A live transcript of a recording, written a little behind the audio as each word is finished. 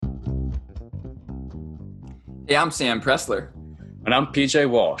Hey, I'm Sam Pressler. And I'm PJ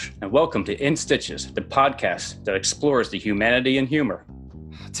Walsh, and welcome to In Stitches, the podcast that explores the humanity in humor.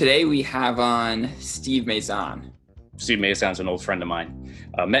 Today we have on Steve Mazan. Steve Mazan's an old friend of mine.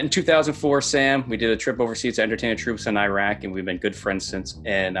 Met in 2004, Sam. We did a trip overseas to entertain the troops in Iraq, and we've been good friends since,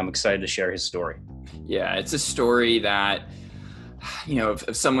 and I'm excited to share his story. Yeah, it's a story that,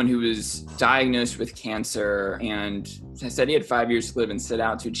 of someone who was diagnosed with cancer and said he had 5 years to live and set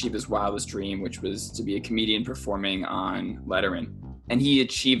out to achieve his wildest dream, which was to be a comedian performing on Letterman. And he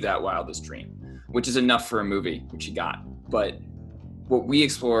achieved that wildest dream, which is enough for a movie, which he got. But what we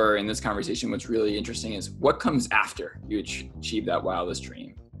explore in this conversation, what's really interesting is what comes after you achieve that wildest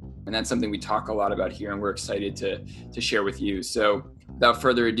dream. And that's something we talk a lot about here, and we're excited to share with you. So without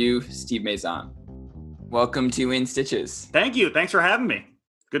further ado, Steve Mazan. Welcome to In Stitches. Thank you. Thanks for having me.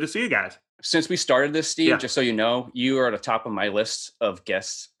 Good to see you guys. Since we started this, Steve, just so you know, you are at the top of my list of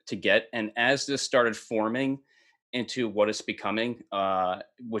guests to get. And as this started forming into what it's becoming,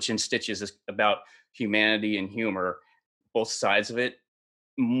 which In Stitches is about humanity and humor, both sides of it,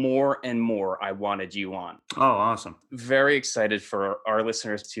 more and more I wanted you on. Oh, awesome. Very excited for our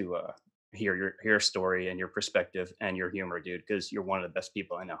listeners to hear your story and your perspective and your humor, dude, because you're one of the best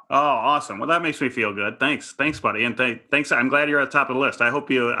people I know. Oh, awesome. Well, that makes me feel good. Thanks, buddy. And thanks. I'm glad you're at the top of the list. I hope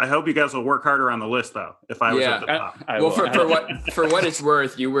you guys will work harder on the list, though, if I was at the top. For what it's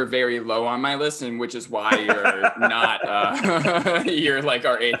worth, you were very low on my list, and which is why you're not you're like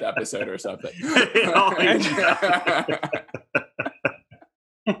our 8th episode or something.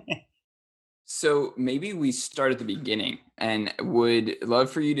 So maybe we start at the beginning, and would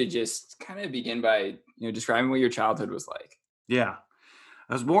love for you to just kind of begin by, describing what your childhood was like. Yeah.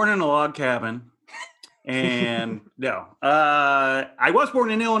 I was born in a log cabin, and I was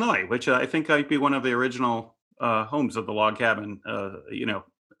born in Illinois, which I think might be one of the original homes of the log cabin,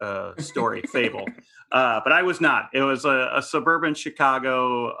 story, fable. But I was not. It was a suburban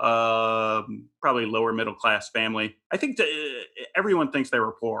Chicago, probably lower middle class family. I think everyone thinks they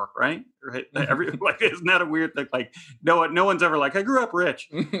were poor, right? Isn't that a weird thing? Like no one's ever like, I grew up rich.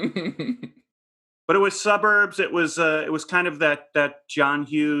 But it was suburbs. It was kind of that John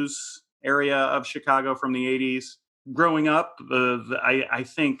Hughes area of Chicago from the 80s. Growing up, I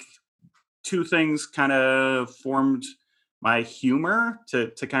think two things kind of formed my humor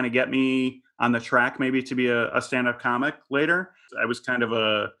to kind of get me on the track, maybe to be a stand-up comic later. I was kind of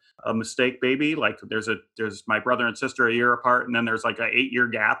a mistake baby. Like there's my brother and sister a year apart, and then there's like an 8-year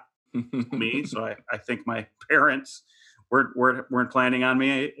gap me. So I think my parents weren't planning on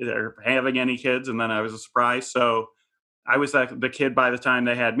me or having any kids, and then I was a surprise. So I was the kid by the time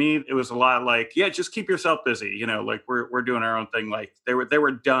they had me. It was a lot like, yeah, just keep yourself busy. Like we're doing our own thing. Like they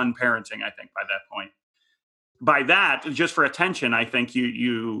were done parenting, I think, by that point. By that, just for attention, I think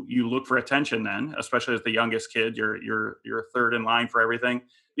you look for attention then, especially as the youngest kid, you're third in line for everything.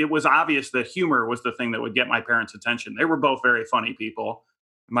 It was obvious that humor was the thing that would get my parents' attention. They were both very funny people.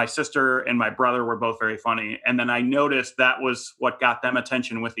 My sister and my brother were both very funny. And then I noticed that was what got them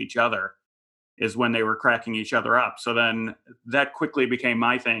attention with each other, is when they were cracking each other up. So then that quickly became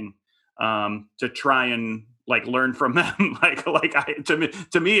my thing, to try and learn from them.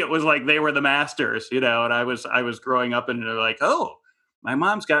 To me, it was like they were the masters, and I was growing up and they're like, oh, my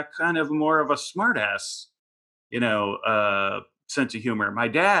mom's got kind of more of a smart ass, sense of humor. My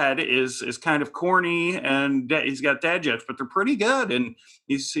dad is kind of corny and he's got dad jokes, but they're pretty good. And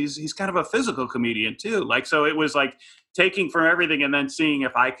he's kind of a physical comedian too. So it was like taking from everything and then seeing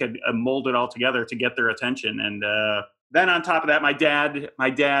if I could mold it all together to get their attention. And then on top of that, my dad,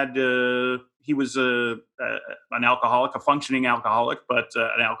 he was an alcoholic, a functioning alcoholic, but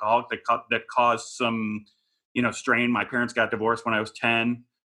an alcoholic that caused some, strain. My parents got divorced when I was 10,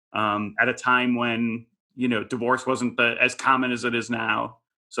 at a time when, divorce wasn't as common as it is now.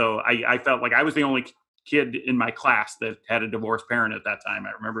 So I felt like I was the only kid in my class that had a divorced parent at that time.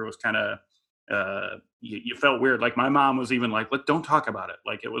 I remember it was kind of, you felt weird. Like my mom was even like, don't talk about it.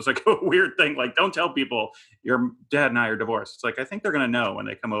 Like it was like a weird thing. Like, don't tell people your dad and I are divorced. It's like, I think they're going to know when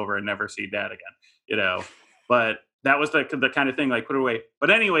they come over and never see dad again, but that was the kind of thing, like put it away. But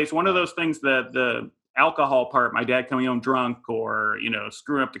anyways, one of those things that the alcohol part, my dad coming home drunk or,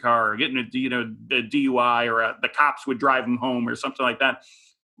 screwing up the car or getting a DUI or the cops would drive him home or something like that.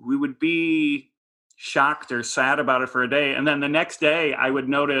 We would be shocked or sad about it for a day. And then the next day I would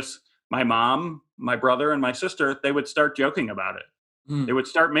notice my mom, my brother, and my sister, they would start joking about it. They would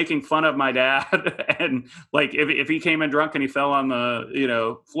start making fun of my dad. And like, if he came in drunk and he fell on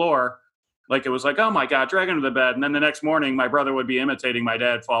the, floor, like it was like, oh my God, drag him to the bed. And then the next morning, my brother would be imitating my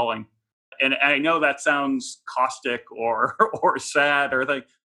dad falling. And I know that sounds caustic or sad or like,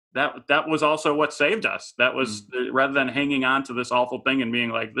 that was also what saved us. That was rather than hanging on to this awful thing and being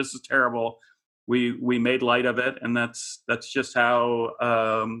like, this is terrible. We made light of it, and that's just how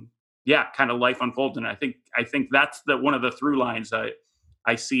kind of life unfolds. And I think that's one of the through lines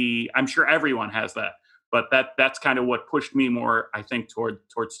I see. I'm sure everyone has that, but that's kind of what pushed me more, I think, toward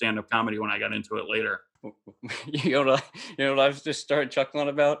stand-up comedy when I got into it later. You know what I've just started chuckling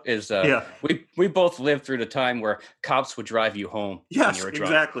about is we both lived through the time where cops would drive you home when you were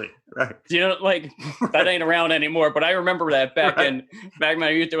drunk. Exactly. Right. Like that ain't around anymore, but I remember that back in my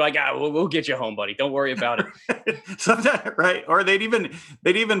youth. They're like, we'll get you home, buddy. Don't worry about it. Sometimes, right? Or they'd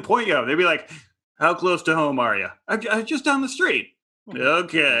even point you out. They'd be like, how close to home are you? I'm just down the street.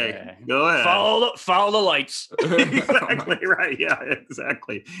 Okay, go ahead. Follow the lights. Exactly right. Yeah,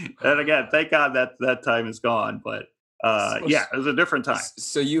 exactly. And again, thank God that time is gone. But it was a different time.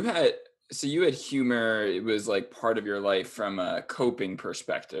 So you had humor. It was like part of your life from a coping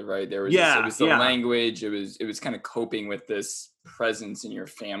perspective, right? It was the language. It was kind of coping with this presence in your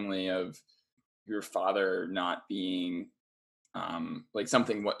family of your father not being like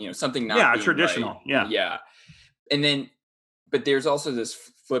something not being traditional. Right. Yeah. And then, but there's also this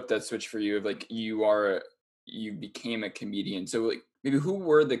flip that switch for you of like you became a comedian. So like maybe who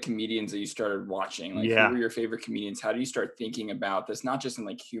were the comedians that you started watching? Like who were your favorite comedians? How do you start thinking about this, not just in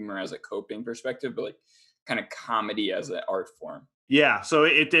like humor as a coping perspective, but like kind of comedy as an art form? Yeah, so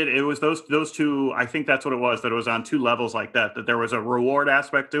it was those two. I think that's what it was. That it was on two levels like that. That there was a reward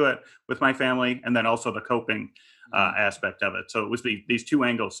aspect to it with my family, and then also the coping aspect of it. So it was these two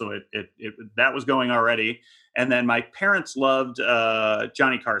angles. So it that was going already. And then my parents loved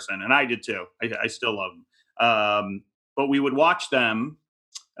Johnny Carson, and I did too. I still love him. But we would watch him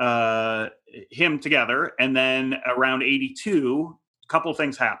together. And then around 82, a couple of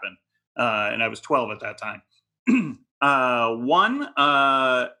things happened. And I was 12 at that time. One,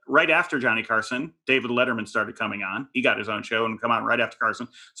 right after Johnny Carson, David Letterman started coming on. He got his own show and come on right after Carson.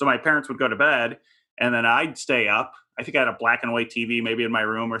 So my parents would go to bed, and then I'd stay up. I think I had a black and white TV maybe in my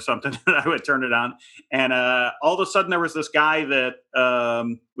room or something. I would turn it on. And all of a sudden there was this guy that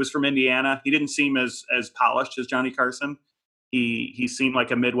was from Indiana. He didn't seem as polished as Johnny Carson. He seemed like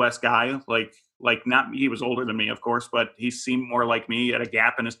a Midwest guy, like not, he was older than me, of course, but he seemed more like me. He had a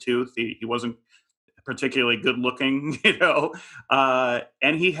gap in his tooth. He wasn't particularly good looking,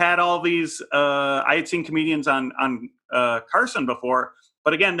 and he had all these, I had seen comedians on Carson before,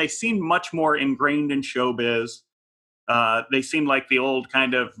 but again, they seemed much more ingrained in showbiz. They seemed like the old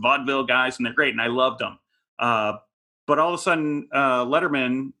kind of vaudeville guys, and they're great, and I loved them. But all of a sudden,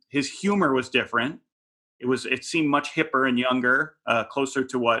 Letterman, his humor was different. It seemed much hipper and younger, closer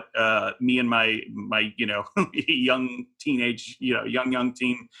to what me and my young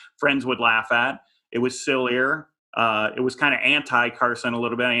teen friends would laugh at. It was sillier. It was kind of anti-Carson, a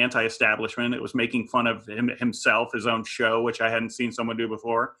little bit anti-establishment. It was making fun of himself, his own show, which I hadn't seen someone do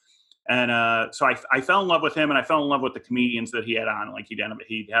before. And so I fell in love with him, and I fell in love with the comedians that he had on. Like he'd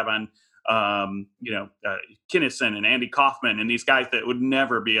have on, Kinison and Andy Kaufman and these guys that would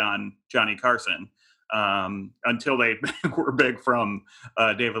never be on Johnny Carson until they were big from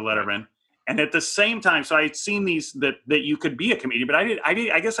David Letterman. And at the same time, so I had seen these that you could be a comedian, but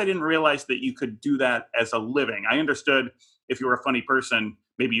I guess I didn't realize that you could do that as a living. I understood if you were a funny person,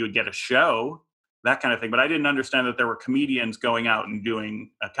 maybe you would get a show, that kind of thing. But I didn't understand that there were comedians going out and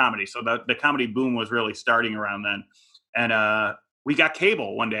doing a comedy. So the comedy boom was really starting around then. And we got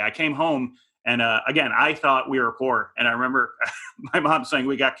cable one day. I came home, and again, I thought we were poor. And I remember my mom saying,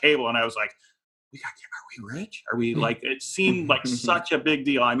 we got cable. And I was like, are we rich? Are we like, it seemed like such a big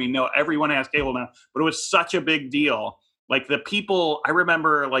deal. I mean, no, everyone has cable now, but it was such a big deal. Like the people, I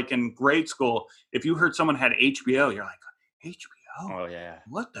remember like in grade school, if you heard someone had HBO, you're like, HBO? Oh yeah.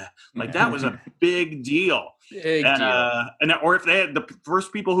 What the? Like that was a big deal. Big deal. Or if they had the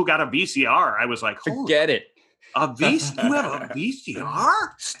first people who got a VCR, I was like, forget it. A VCR? You have a VCR?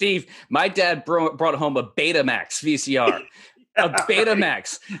 Steve, my dad brought home a Betamax VCR. A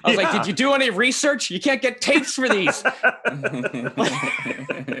Betamax. I was like, did you do any research? You can't get tapes for these. We're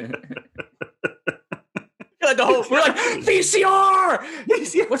like,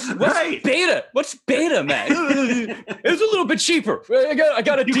 VCR! What's right. Beta? What's Betamax? It was a little bit cheaper. I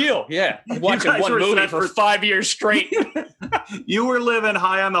got a deal. Yeah. Watching one movie for 5 years straight. You were living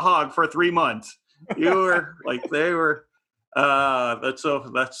high on the hog for 3 months. You were like, they were. That's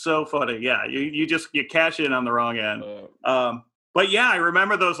so funny. Yeah, you cash in on the wrong end. But yeah, I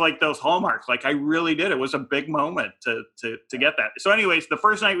remember those hallmarks. Like I really did. It was a big moment to get that. So, anyways, the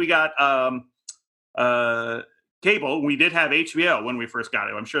first night we got cable, we did have HBO when we first got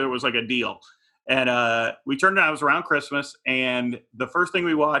it. I'm sure it was like a deal. And we turned it on. It was around Christmas, and the first thing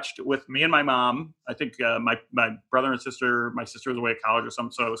we watched with me and my mom, I think my brother and sister, my sister was away at college or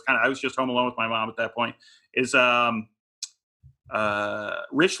something, so I was just home alone with my mom at that point, is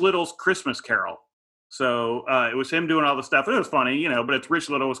Rich Little's Christmas Carol. So it was him doing all the stuff. It was funny, but it's Rich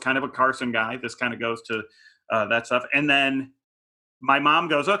Little was kind of a Carson guy. This kind of goes to that stuff. And then my mom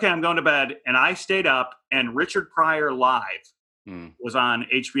goes, okay, I'm going to bed. And I stayed up, and Richard Pryor Live was on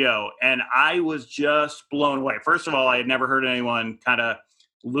HBO. And I was just blown away. First of all, I had never heard anyone kind of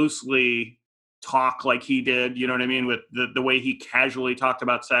loosely talk like he did, you know what I mean? With the way he casually talked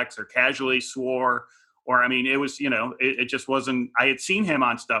about sex or casually swore. Or, I mean, it was, it just wasn't, I had seen him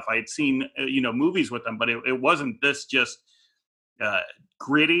on stuff. I had seen, movies with him, but it wasn't this just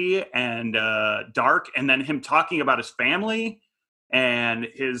gritty and dark. And then him talking about his family and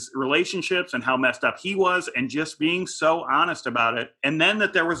his relationships and how messed up he was and just being so honest about it. And then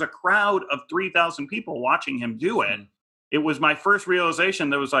that there was a crowd of 3,000 people watching him do it. It was my first realization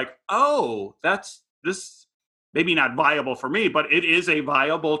that was like, oh, this maybe not viable for me, but it is a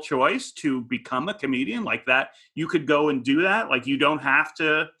viable choice to become a comedian like that. You could go and do that. Like, you don't have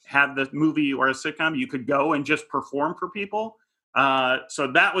to have the movie or a sitcom. You could go and just perform for people.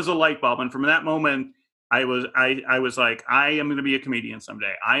 So that was a light bulb. And from that moment, I was like, I am going to be a comedian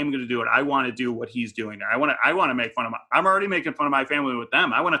someday. I am going to do it. I want to do what he's doing there. I want to make fun of I'm already making fun of my family with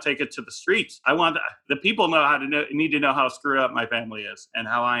them. I want to take it to the streets. The people need to know how screwed up my family is and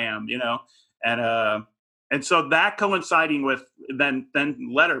how I am, And so that coinciding with then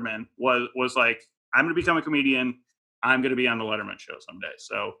Letterman was like, I'm going to become a comedian. I'm going to be on the Letterman show someday.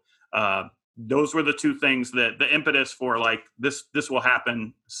 So those were the two things that the impetus for like this will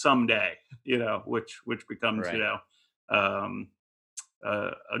happen someday, which becomes a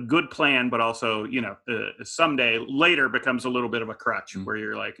good plan, but also someday later becomes a little bit of a crutch where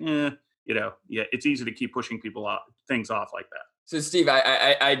you're like, it's easy to keep pushing things off like that. So Steve,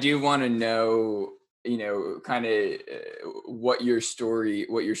 I do want to know, kind of what your story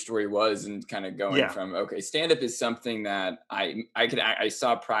was, and kind of going from, okay, stand-up is something that I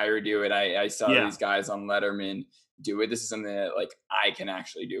saw Pryor do it. I saw these guys on Letterman do it. This is something that like I can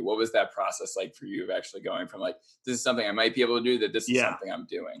actually do. What was that process like for you of actually going from like, this is something I might be able to do, that this is something I'm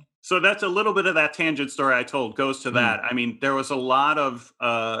doing? So that's a little bit of that tangent story I told goes to that. I mean, there was a lot of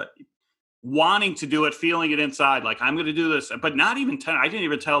wanting to do it, feeling it inside, like I'm going to do this, but not even I didn't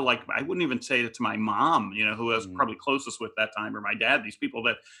even tell, like, I wouldn't even say it to my mom, who I was probably closest with that time, or my dad, these people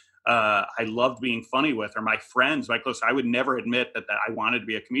that I loved being funny with, or my friends, my close. I would never admit that I wanted to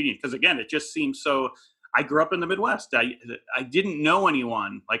be a comedian. Because again, it just seems so, I grew up in the Midwest. I didn't know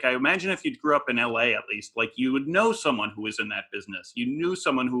anyone. Like, I imagine if you grew up in LA, at least, like you would know someone who was in that business. You knew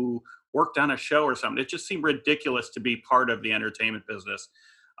someone who worked on a show or something. It just seemed ridiculous to be part of the entertainment business.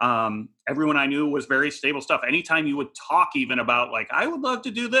 Everyone I knew was very stable stuff. Anytime you would talk even about like, I would love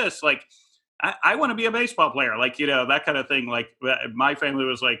to do this, like, I want to be a baseball player, like, that kind of thing. Like, my family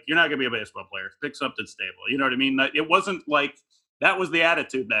was like, you're not going to be a baseball player. Pick something stable. You know what I mean? It wasn't like, that was the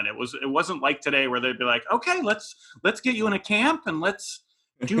attitude then. It wasn't like today where they'd be like, okay, let's get you in a camp and let's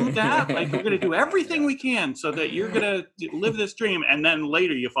do that. Like, we're going to do everything we can so that you're going to live this dream. And then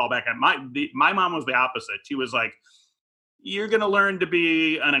later you fall back on my mom was the opposite. She was like, you're going to learn to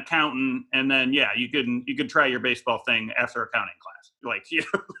be an accountant, and then you could try your baseball thing after accounting class. Like,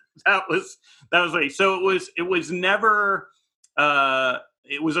 that was like, so it was never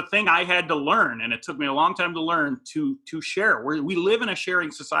it was a thing I had to learn, and it took me a long time to learn to share. We live in a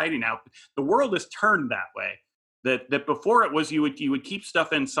sharing society now. The world has turned that way. That before it was you would keep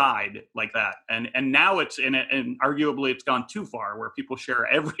stuff inside like that, and now it's and arguably it's gone too far where people share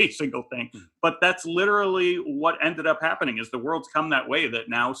every single thing. But that's literally what ended up happening. Is the world's come that way, that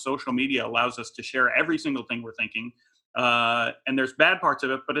now social media allows us to share every single thing we're thinking. And there's bad parts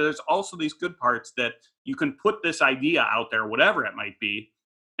of it, but there's also these good parts that you can put this idea out there, whatever it might be,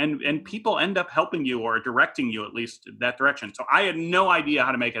 and people end up helping you or directing you at least that direction. So I had no idea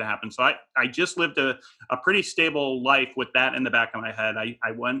how to make it happen. So I just lived a pretty stable life with that in the back of my head.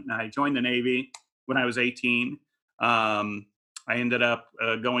 I went and I joined the Navy when I was 18. I ended up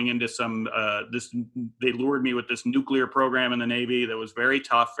going into some, they lured me with this nuclear program in the Navy that was very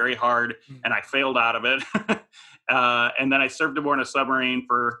tough, very hard, and I failed out of it. And then I served aboard a submarine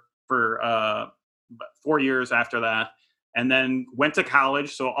for 4 years after that. And then went to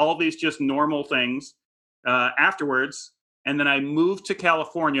college. So all these just normal things afterwards. And then I moved to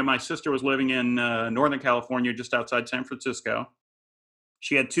California. My sister was living in Northern California, just outside San Francisco.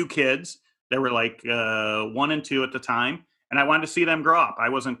 She had 2 kids. They were like 1 and 2 at the time. And I wanted to see them grow up. I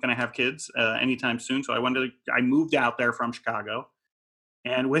wasn't going to have kids anytime soon. So I moved out there from Chicago.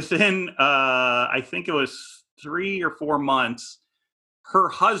 And within, I think it was 3 or 4 months, her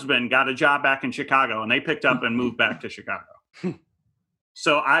husband got a job back in Chicago, and they picked up and moved back to Chicago.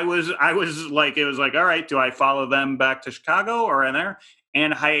 So I was like, it was like, all right, do I follow them back to Chicago or in there?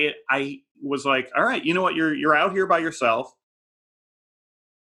 And I was like, all right, you know what? You're out here by yourself.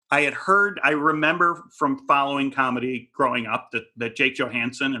 I remember from following comedy growing up that Jake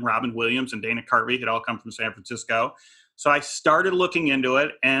Johansson and Robin Williams and Dana Carvey had all come from San Francisco. So I started looking into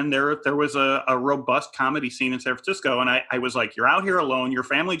it, and there was a robust comedy scene in San Francisco. And I was like, you're out here alone. Your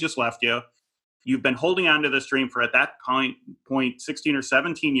family just left you. You've been holding on to this dream for, at that point 16 or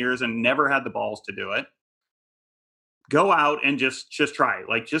 17 years and never had the balls to do it. Go out and just try it,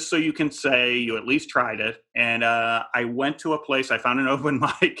 like, just so you can say you at least tried it. And I went to a place. I found an open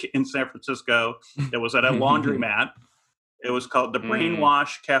mic in San Francisco that was at a laundromat. It was called the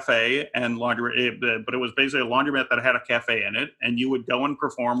Brainwash Cafe and Laundry, but it was basically a laundromat that had a cafe in it, and you would go and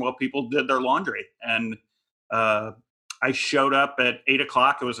perform while people did their laundry. And I showed up at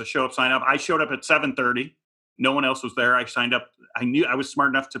 8:00. It was a show up sign up. I showed up at 7:30. No one else was there. I signed up. I knew I was smart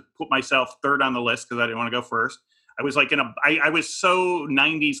enough to put myself third on the list because I didn't want to go first. I was like I was so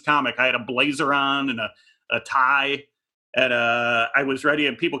 90s comic. I had a blazer on and a tie, and I was ready.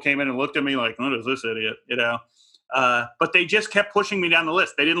 And people came in and looked at me like, "What is this idiot?" You know. But they just kept pushing me down the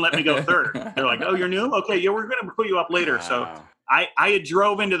list. They didn't let me go third. They're like, "Oh, you're new? Okay, yeah, we're going to put you up later." Wow. So I had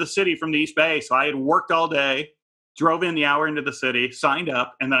drove into the city from the East Bay. So I had worked all day, drove in the hour into the city, signed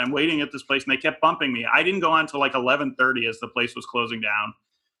up, and then I'm waiting at this place, and they kept bumping me. I didn't go on till like 11:30 as the place was closing down.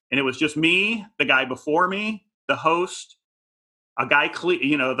 And it was just me, the guy before me, the host, a guy,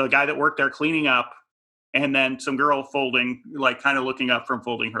 the guy that worked there cleaning up, and then some girl folding, like kind of looking up from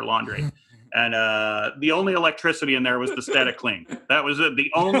folding her laundry. And the only electricity in there was the static clean. That was it. The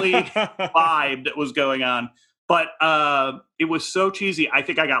only vibe that was going on. But it was so cheesy. I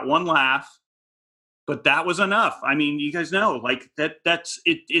think I got one laugh, but that was enough. I mean, you guys know, like that's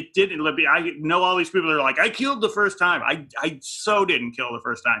it. It didn't. I know all these people that are like, I killed the first time. I so didn't kill the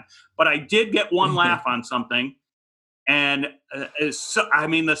first time, but I did get one laugh on something. And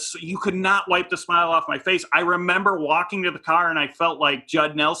you could not wipe the smile off my face. I remember walking to the car and I felt like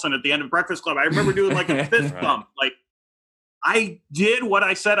Judd Nelson at the end of Breakfast Club. I remember doing like a fist bump. Like, I did what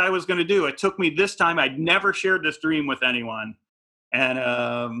I said I was going to do. It took me this time. I'd never shared this dream with anyone. And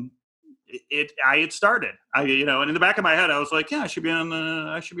I had started. And in the back of my head, I was like, yeah, I should be on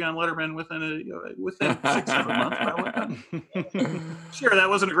Letterman within 6-7 months. Sure, that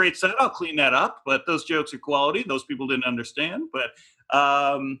wasn't a great set. I'll clean that up. But those jokes are quality. Those people didn't understand. But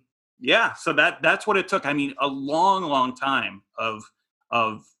so that's what it took. I mean, a long, long time of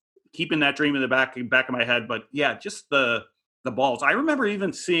keeping that dream in the back of my head. But yeah, just the balls. I remember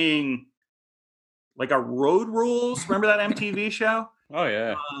even seeing like a Road Rules. Remember that MTV show? Oh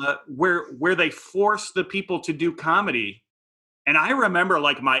yeah. Where they force the people to do comedy. And I remember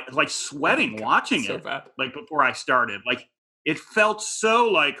sweating watching it bad. Like before I started. Like it felt so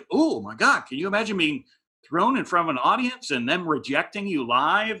like, oh my God, can you imagine being thrown in front of an audience and them rejecting you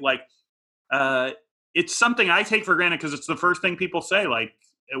live? Like it's something I take for granted because it's the first thing people say, like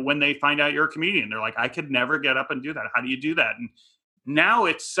when they find out you're a comedian. They're like, I could never get up and do that. How do you do that? And now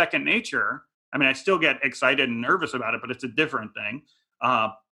it's second nature. I mean, I still get excited and nervous about it, but it's a different thing.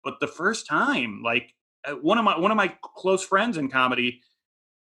 But the first time, like one of my close friends in comedy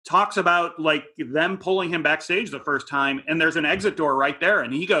talks about like them pulling him backstage the first time, and there's an exit door right there,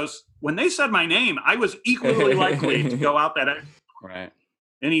 and he goes, "When they said my name, I was equally likely to go out that exit door." Right.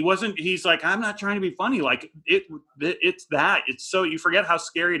 And he's like, "I'm not trying to be funny. Like it's that. It's so you forget how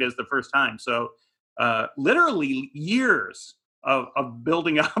scary it is the first time." So literally years of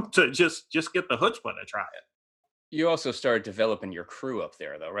building up to just get the chutzpah to try it. You also started developing your crew up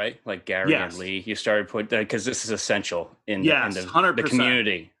there, though, right? Like Gary and Lee. You started because this is essential in the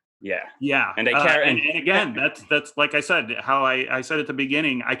community. Yeah, yeah. And they carry. And again, that's like I said, how I said at the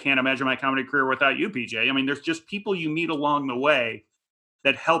beginning. I can't imagine my comedy career without you, PJ. I mean, there's just people you meet along the way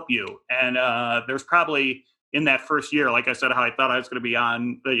that help you, and there's probably in that first year, like I said, how I thought I was going to be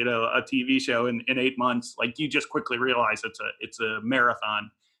on a TV show in 8 months. Like you just quickly realize it's a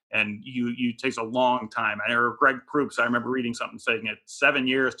marathon. And you takes a long time. I remember Greg Proops. I remember reading something saying it's 7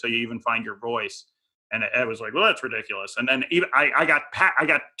 years till you even find your voice, and I was like, well, that's ridiculous. And then even I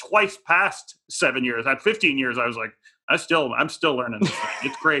got twice past 7 years. At 15 years, I was like, I'm still learning this thing.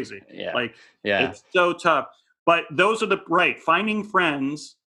 It's crazy. It's so tough. But those are finding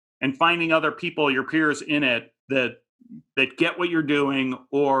friends and finding other people, your peers in it that get what you're doing,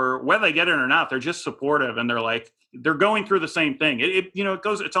 or whether they get it or not, they're just supportive and they're going through the same thing.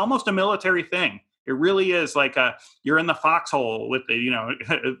 It's almost a military thing. It really is like you're in the foxhole with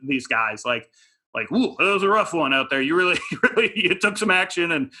these guys. Like, ooh, that was a rough one out there. You really, you took some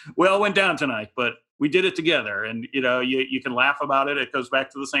action, and we all went down tonight, but we did it together. And you can laugh about it. It goes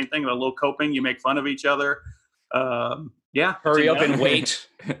back to the same thing, a little coping. You make fun of each other. Hurry up and wait.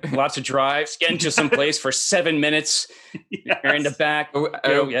 Lots of drives. Get into some place for 7 minutes. Yes. You're in the back.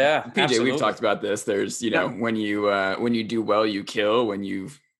 PJ, absolutely. We've talked about this. There's, when you do well, you kill. When you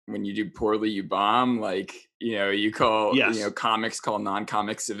do poorly, you bomb. Like, you call, comics call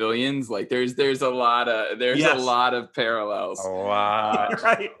non-comic civilians. Like there's a lot of parallels. A lot.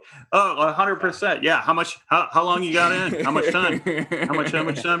 Right. Oh, 100%. Yeah. How long you got in? How much time? How much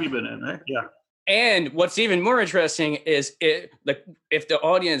time you been in? Right? Yeah. And what's even more interesting is if the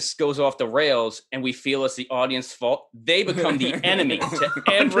audience goes off the rails and we feel it's the audience's fault, they become the enemy to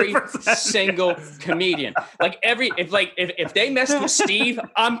every 100%. Single comedian. Like if they mess with Steve,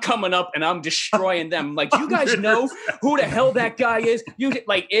 I'm coming up and I'm destroying them. Like, you guys know who the hell that guy is?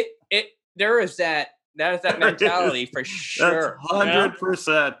 There is that mentality for sure.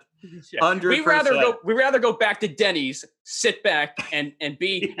 100%. Yeah. We rather go back to Denny's, sit back and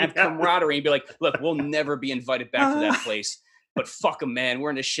have camaraderie and be like, look, we'll never be invited back to that place, but fuck them, man.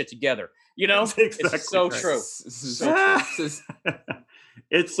 We're in this shit together. Exactly it's so right. True.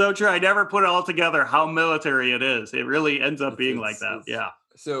 It's so true. I never put it all together how military it is. It really ends up being like that. Yeah.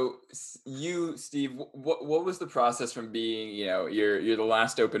 So you, Steve, what was the process from being, you're the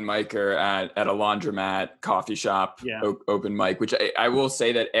last open micer at a laundromat, coffee shop, open mic, which I will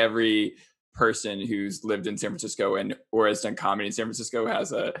say that every person who's lived in San Francisco or has done comedy in San Francisco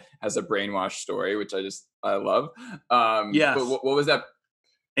has a brainwash story, which I love. Yes. But what was that?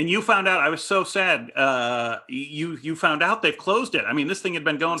 And you found out, I was so sad. You found out they've closed it. I mean, this thing had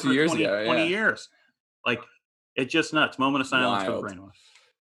been going for 20 years. Like, it's just nuts. Moment of silence for brainwash.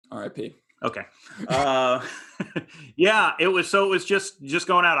 R.I.P. Okay. Yeah, it was just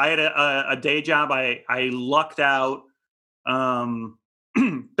going out. I had a day job. I lucked out.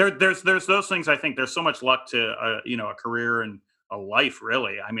 There's those things. I think there's so much luck to a career and a life,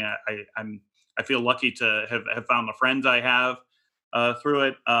 really. I mean, I feel lucky to have found the friends I have through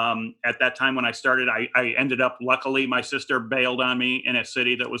it. At that time when I started, I ended up, luckily, my sister bailed on me in a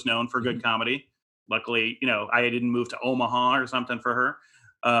city that was known for good comedy. Luckily, I didn't move to Omaha or something for her.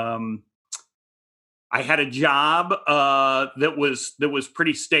 I had a job that was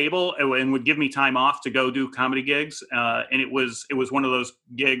pretty stable and would give me time off to go do comedy gigs. And it was one of those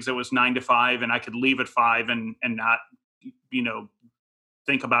gigs that was 9 to 5, and I could leave at 5 and not,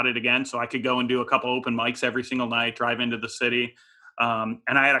 think about it again. So I could go and do a couple open mics every single night, drive into the city. And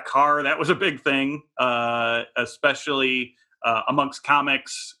I had a car. That was a big thing, especially amongst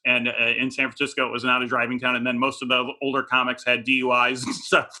comics, and in San Francisco, it was not a driving town. And then most of the older comics had DUIs and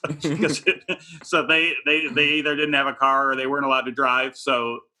stuff, so they either didn't have a car or they weren't allowed to drive.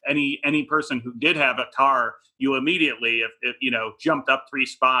 So any person who did have a car, you immediately, if jumped up 3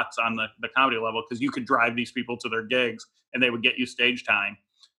 spots on the comedy level, because you could drive these people to their gigs and they would get you stage time.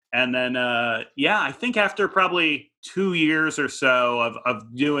 And then, I think after probably 2 years or so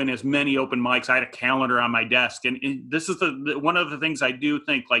of doing as many open mics, I had a calendar on my desk. And this is one of the things I do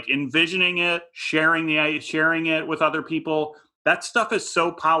think, like, envisioning it, sharing it with other people, that stuff is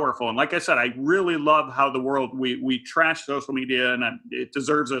so powerful. And like I said, I really love how the world, we trash social media, and it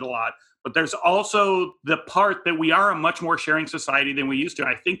deserves it a lot. But there's also the part that we are a much more sharing society than we used to.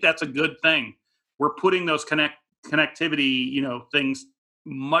 I think that's a good thing. We're putting those connectivity, things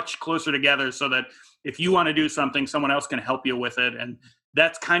much closer together, so that if you want to do something, someone else can help you with it. And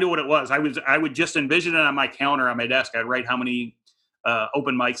that's kind of what it was. I would just envision it on my calendar on my desk. I'd write how many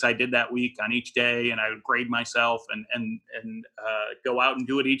open mics I did that week on each day, and I would grade myself and go out and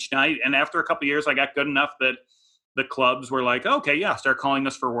do it each night. And after a couple of years, I got good enough that the clubs were like, okay, yeah, start calling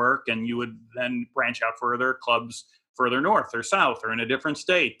us for work. And you would then branch out further, clubs further north or south or in a different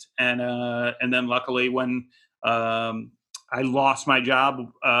state. And then luckily, when I lost my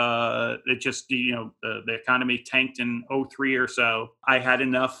job, it just, the economy tanked in 2003 or so. I had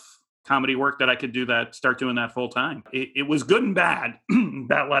enough comedy work that I could start doing that full time. It was good and bad,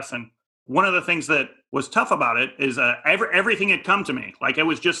 that lesson. One of the things that was tough about it is everything had come to me. Like, it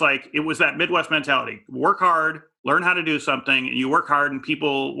was just like, it was that Midwest mentality. Work hard, learn how to do something, and you work hard and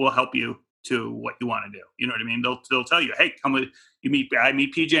people will help you to what you want to do. You know what I mean? They'll tell you, hey, come with, I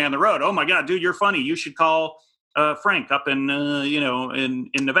meet PJ on the road. Oh my God, dude, you're funny. You should call Frank up in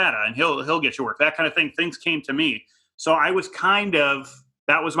Nevada, and he'll get you work. That kind of thing. Things came to me. So I was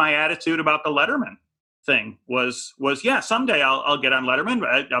that was my attitude about the Letterman thing was yeah, someday I'll get on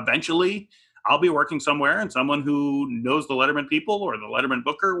Letterman. Eventually I'll be working somewhere and someone who knows the Letterman people or the Letterman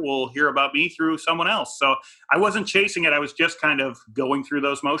booker will hear about me through someone else. So I wasn't chasing it. I was just kind of going through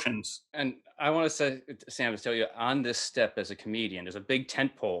those motions. And I want to say, Sam, to tell you, on this step as a comedian, there's a big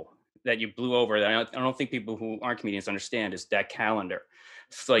tent pole that you blew over that I don't think people who aren't comedians understand, is that calendar.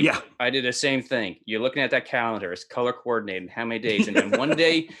 It's like, I did the same thing. You're looking at that calendar, it's color coordinated, how many days. And then one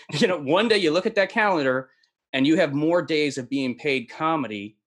day you look at that calendar and you have more days of being paid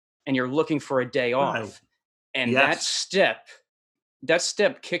comedy and you're looking for a day off. Right. And that step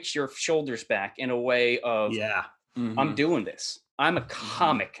kicks your shoulders back in a way of, I'm doing this. I'm a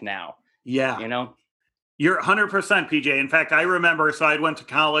comic now. Yeah. You know? You're 100% PJ. In fact, I remember, so I went to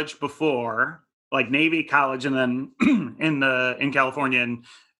college before, like Navy college, and then in California, and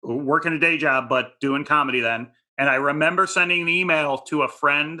working a day job, but doing comedy then. And I remember sending an email to a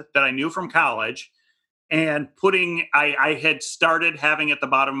friend that I knew from college and I had started having at the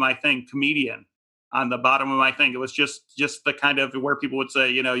bottom of my thing, comedian on the bottom of my thing. It was just the kind of where people would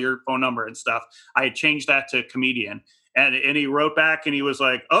say, your phone number and stuff. I had changed that to comedian. And he wrote back and he was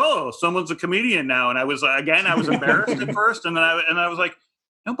like, "Oh, someone's a comedian now." And I was embarrassed at first. And then I was like,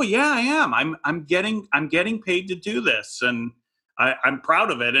 "No, but yeah, I am. I'm getting paid to do this. And I'm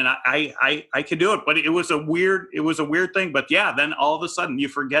proud of it. And I can do it." But it was a weird thing. But yeah, then all of a sudden you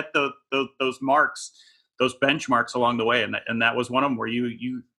forget those marks, those benchmarks along the way. And that was one of them where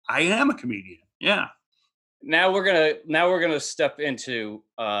I am a comedian. Yeah. Now we're gonna step into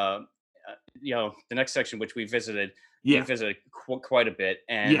the next section, which we visited. We visited quite a bit.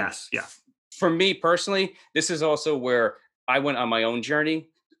 And for me personally, this is also where I went on my own journey.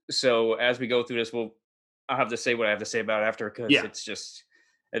 So as we go through this, I'll have to say what I have to say about it after, because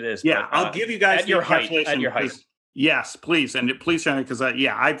it is. Yeah, but, I'll give you guys at your height. Yes, please. And please, because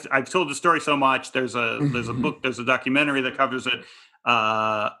I've told the story so much. There's a book, there's a documentary that covers it.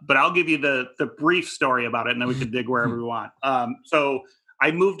 But I'll give you the brief story about it, and then we can dig wherever we want. So I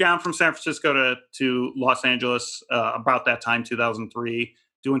moved down from San Francisco to Los Angeles about that time, 2003,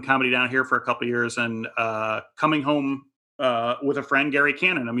 doing comedy down here for a couple of years, and coming home with a friend, Gary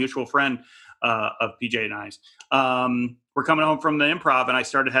Cannon, a mutual friend of PJ and I's. We're coming home from the Improv, and I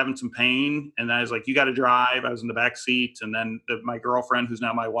started having some pain, and I was like, "You got to drive." I was in the back seat, and then my girlfriend, who's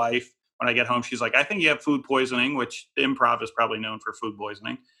now my wife, when I get home, she's like, "I think you have food poisoning," which the Improv is probably known for food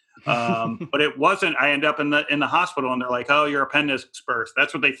poisoning. But it wasn't. I end up in the hospital, and they're like, "Oh, your appendix burst."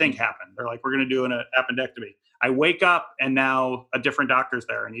 That's what they think happened. They're like, "We're going to do an appendectomy." I wake up, and now a different doctor's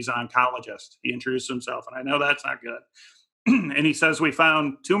there, and he's an oncologist. He introduced himself, and I know that's not good. And he says, "We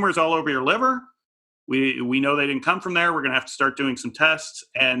found tumors all over your liver. We know they didn't come from there. We're going to have to start doing some tests."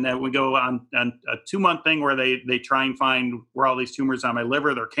 And then we go on a 2-month thing where they try and find where all these tumors on my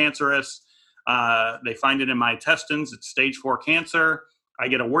liver. They're cancerous. They find it in my intestines. It's stage 4 cancer. I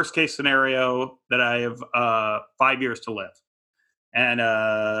get a worst case scenario that I have 5 years to live. And,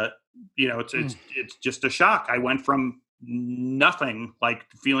 it's just a shock. I went from nothing, like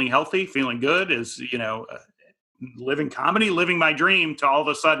feeling healthy, feeling good, living comedy, living my dream, to all of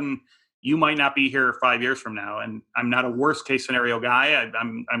a sudden, you might not be here 5 years from now. And I'm not a worst case scenario guy.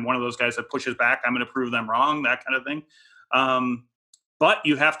 I'm one of those guys that pushes back. I'm going to prove them wrong, that kind of thing. But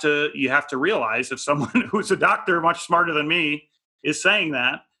you have to realize, if someone who's a doctor much smarter than me is saying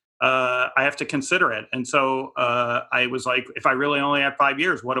that, I have to consider it. And so I was like, if I really only have 5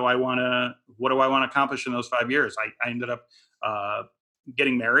 years, what do I want to accomplish in those 5 years? I ended up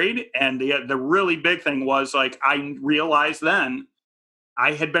getting married, and the really big thing was, like, I realized then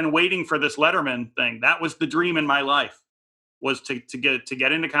I had been waiting for this Letterman thing. That was the dream in my life, was to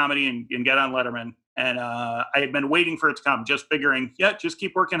get into comedy and get on Letterman. And I had been waiting for it to come, just figuring, just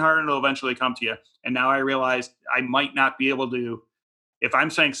keep working hard and it'll eventually come to you. And now I realized I might not be able to. If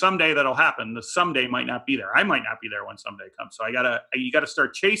I'm saying someday that'll happen, the someday might not be there. I might not be there when someday comes. So you gotta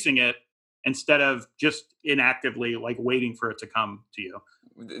start chasing it instead of just inactively, like, waiting for it to come to you.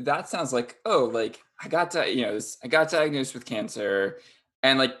 That sounds like, I got diagnosed with cancer,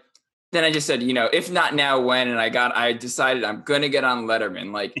 and like, then I just said, if not now, when? And I decided I'm gonna get on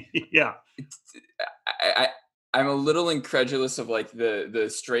Letterman. Like, yeah, I'm a little incredulous of, like,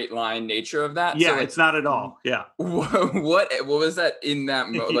 the straight line nature of that. Yeah, so, like, it's not at all. Yeah. What was that in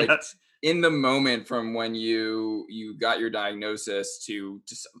that like, Yes. in the moment from when you got your diagnosis to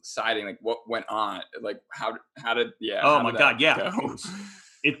just deciding, like, what went on? Like, how did Oh how my did God, that yeah. go?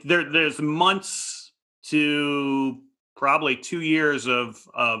 There's months to probably 2 years of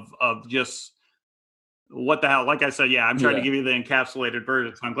just what the hell. Like I said, I'm trying to give you the encapsulated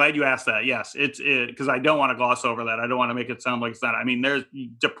version. So I'm glad you asked that. Yes, it's because I don't want to gloss over that. I don't want to make it sound like it's not. I mean, there's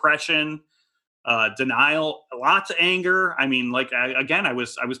depression, denial, lots of anger. I mean, like, I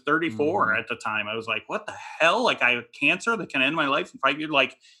was 34 at the time. I was like, what the hell? Like, I have cancer that can end my life in 5 years.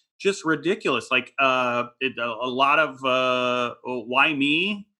 Like, just ridiculous. Like, a lot of why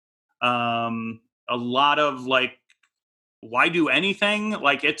me? A lot of like, why do anything?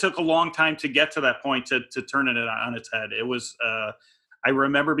 Like, it took a long time to get to that point to turn it on its head. It was. I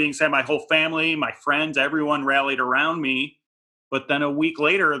remember being sad. My whole family, my friends, everyone rallied around me. But then a week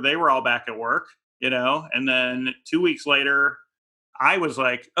later, they were all back at work, and then 2 weeks later, I was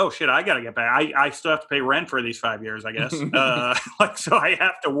like, oh shit, I got to get back. I still have to pay rent for these 5 years, I guess. So I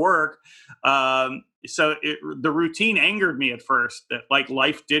have to work. The routine angered me at first that like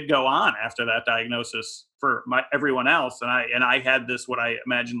life did go on after that diagnosis for everyone else. And I had this, what I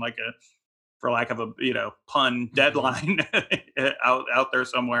imagine like for lack of a pun, deadline out there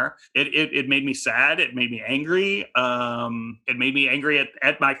somewhere. It made me sad. It made me angry. It made me angry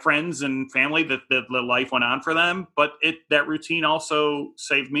at my friends and family that the life went on for them. But that routine also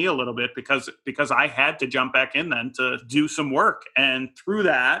saved me a little bit because I had to jump back in then to do some work. And through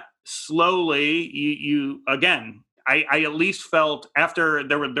that, slowly, you again, I at least felt after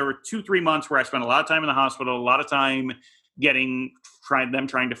there were 2-3 months where I spent a lot of time in the hospital, a lot of time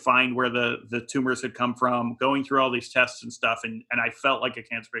trying to find where the tumors had come from, going through all these tests and stuff. And I felt like a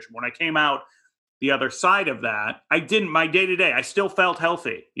cancer patient. When I came out the other side of that, my day-to-day, I still felt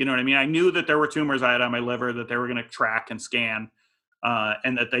healthy. You know what I mean? I knew that there were tumors I had on my liver that they were going to track and scan,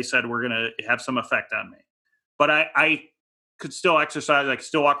 and that they said were going to have some effect on me. But I could still exercise. I could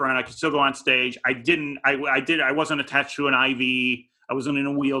still walk around. I could still go on stage. I wasn't attached to an IV. I wasn't in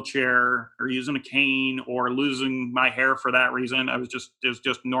a wheelchair or using a cane or losing my hair for that reason. It was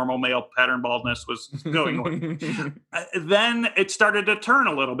just normal male pattern baldness was going on. Then it started to turn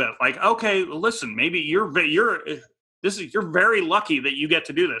a little bit like, okay, listen, maybe you're very lucky that you get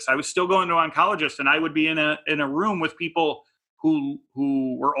to do this. I was still going to oncologist and I would be in a room with people who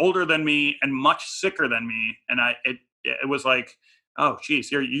were older than me and much sicker than me. And it was like, oh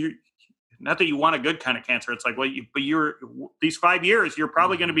geez, you not that you want a good kind of cancer. It's like, well, you're these 5 years, you're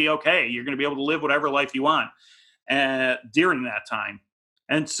probably going to be okay. You're going to be able to live whatever life you want during that time.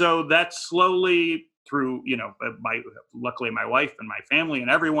 And so that slowly through, luckily my wife and my family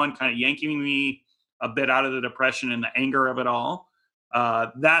and everyone kind of yanking me a bit out of the depression and the anger of it all.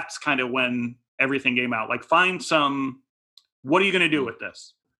 That's kind of when everything came out. Like, what are you going to do with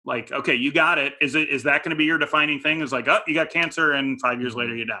this? Like, okay, you got it. Is that going to be your defining thing? It's like, oh, you got cancer and 5 years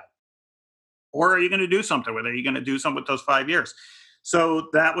later you die. Or are you going to do something with it? Are you going to do something with those 5 years? So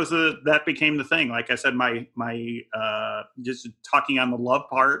that became the thing. Like I said, my just talking on the love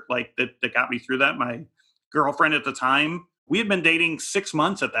part, like that got me through that. My girlfriend at the time, we had been dating 6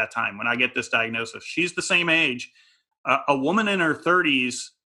 months at that time when I get this diagnosis. She's the same age. A woman in her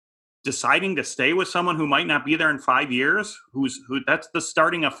 30s deciding to stay with someone who might not be there in 5 years, who that's the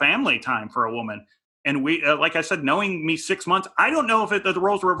starting a family time for a woman. And we, like I said, knowing me 6 months, I don't know if the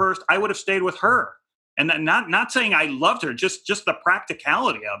roles were reversed, I would have stayed with her. And not saying I loved her, just the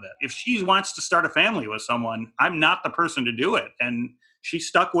practicality of it. If she wants to start a family with someone, I'm not the person to do it. And she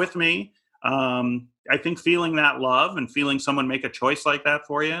stuck with me. I think feeling that love and feeling someone make a choice like that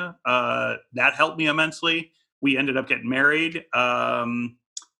for you, that helped me immensely. We ended up getting married. And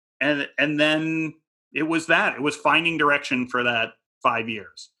then it was finding direction for that 5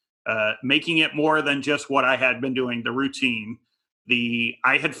 years. Making it more than just what I had been doing, the routine.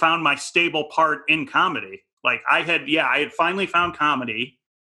 I had found my stable part in comedy. Like I had finally found comedy.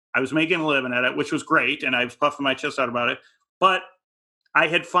 I was making a living at it, which was great. And I was puffing my chest out about it. But I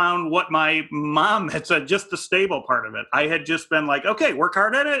had found what my mom had said, just the stable part of it. I had just been like, okay, work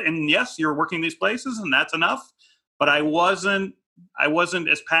hard at it. And yes, you're working these places and that's enough. But I wasn't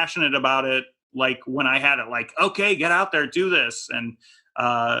as passionate about it like when I had it, like, okay, get out there, do this. And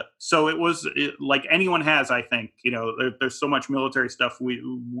so it was like anyone has, I think, there's so much military stuff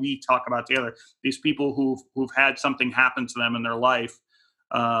we talk about together. These people who've had something happen to them in their life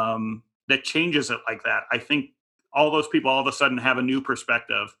that changes it like that. I think all those people all of a sudden have a new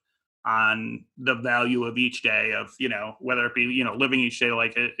perspective on the value of each day of, whether it be, living each day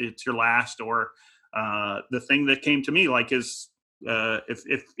like it's your last, or the thing that came to me like is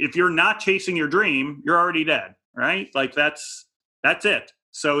if you're not chasing your dream, you're already dead, right? Like that's it.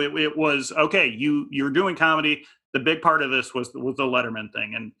 So it was, okay, you're doing comedy. The big part of this was the Letterman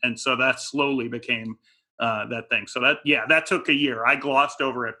thing. And so that slowly became that thing. So that took a year. I glossed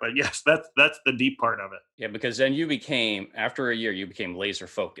over it, but yes, that's the deep part of it. Yeah, because then after a year, you became laser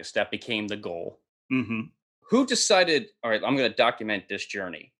focused. That became the goal. Mm-hmm. Who decided, all right, I'm going to document this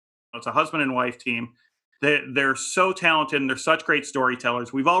journey? It's a husband and wife team. They're so talented and they're such great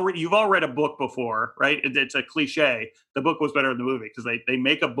storytellers. You've all read a book before, right? It's a cliche. The book was better than the movie because they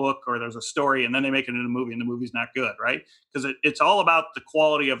make a book or there's a story and then they make it into a movie and the movie's not good, right? Because it's all about the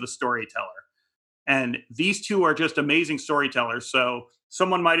quality of the storyteller. And these two are just amazing storytellers. So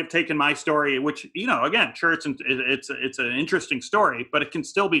someone might have taken my story, which, again, sure, it's an interesting story, but it can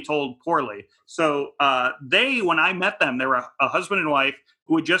still be told poorly. So when I met them, they were a husband and wife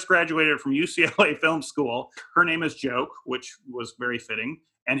who had just graduated from UCLA Film School. Her name is Joke, which was very fitting.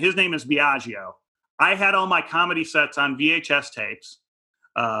 And his name is Biagio. I had all my comedy sets on VHS tapes.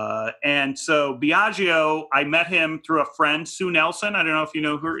 And so Biagio, I met him through a friend, Sue Nelson. I don't know if you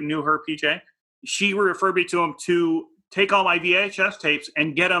knew her, PJ. She referred me to him to take all my VHS tapes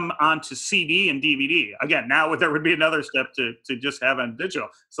and get them onto CD and DVD. Again, now there would be another step to just have them digital.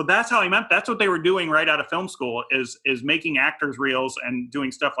 So that's how I met. That's what they were doing right out of film school is making actors reels and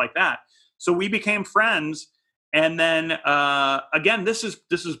doing stuff like that. So we became friends. And then again, this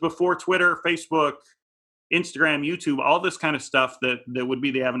is before Twitter, Facebook, Instagram, YouTube, all this kind of stuff that would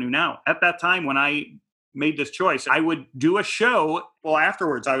be the avenue now. At that time, when I made this choice, I would do a show. Well,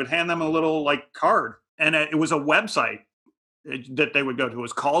 afterwards, I would hand them a little card. And it was a website that they would go to. It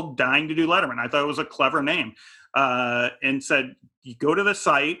was called Dying to Do Letterman. I thought it was a clever name. And said, you go to the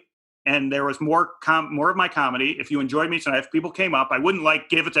site, and there was more of my comedy. If you enjoyed me tonight, if people came up, I wouldn't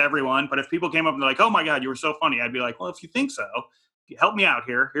give it to everyone. But if people came up and they're like, oh my God, you were so funny, I'd be like, well, if you think so, help me out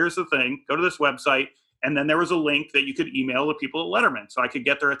here. Here's the thing. Go to this website. And then there was a link that you could email the people at Letterman so I could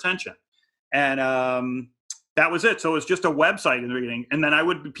get their attention. And that was it. So it was just a website in the beginning. And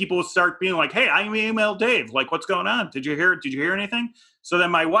then people would start being like, hey, I emailed Dave. What's going on? Did you hear anything? So then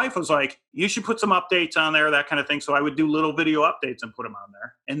my wife was like, you should put some updates on there, that kind of thing. So I would do little video updates and put them on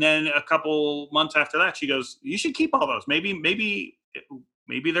there. And then a couple months after that, she goes, you should keep all those. Maybe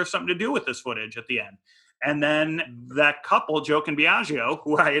there's something to do with this footage at the end. And then that couple, Joke and Biagio,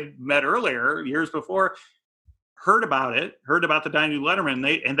 who I had met earlier, years before, heard about the Dying to Do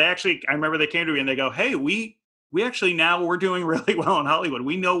Letterman. And they actually, I remember they came to me and they go, hey, we actually now we're doing really well in Hollywood.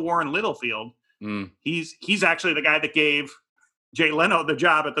 We know Warren Littlefield. Mm. He's actually the guy that gave Jay Leno the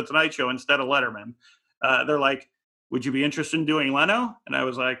job at the Tonight Show instead of Letterman. They're like, would you be interested in doing Leno? And I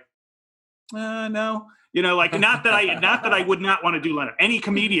was like, no. Not that I would not want to do Leno. Any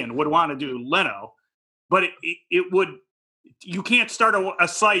comedian would want to do Leno, but it would. You can't start a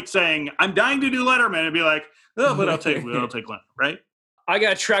site saying I'm dying to do Letterman and be like, oh, but I'll take Leno, right? I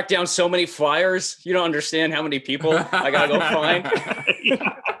got to track down so many flyers. You don't understand how many people I got to go find.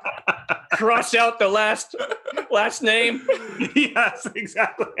 Cross out the last name. Yes,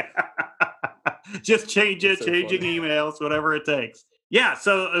 exactly. Just change it, changing emails, whatever it takes. Yeah,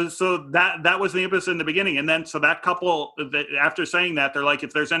 so that was the impetus in the beginning. And then so that couple, after saying that, they're like,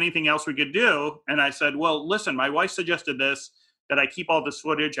 if there's anything else we could do. And I said, well, listen, my wife suggested this, that I keep all this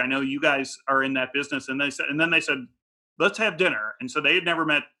footage. I know you guys are in that business. And then they said, let's have dinner. And so they had never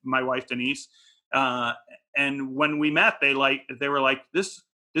met my wife, Denise. And when we met, they were like, this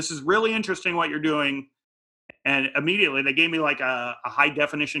is really interesting what you're doing. And immediately they gave me a high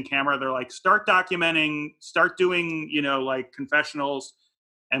definition camera. They're like, start documenting, start doing, confessionals,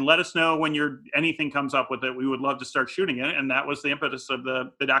 and let us know when anything comes up with it. We would love to start shooting it. And that was the impetus of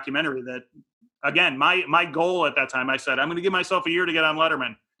the documentary. That, again, my goal at that time, I said, I'm going to give myself a year to get on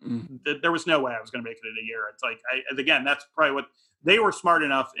Letterman. Mm-hmm. There was no way I was going to make it in a year. It's again, that's probably what they were smart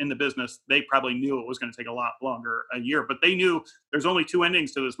enough in the business. They probably knew it was going to take a lot longer, a year, but they knew there's only two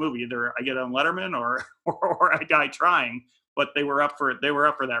endings to this movie. Either I get on Letterman or I die trying, but they were up for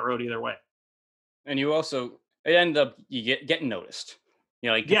that road either way. And you also end up getting noticed.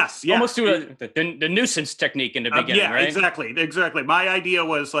 Yes, almost do the nuisance technique in the beginning, right? Exactly. My idea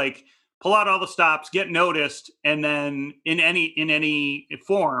was pull out all the stops, get noticed, and then in any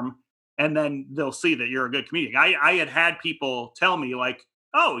form, and then they'll see that you're a good comedian. I had people tell me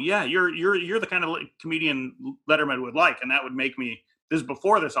oh yeah, you're the kind of comedian Letterman would like, and that would make me. This is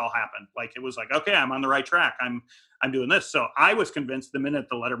before this all happened. It was okay, I'm on the right track. I'm doing this. So I was convinced the minute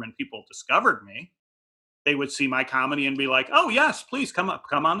the Letterman people discovered me, they would see my comedy and be like, oh yes, please come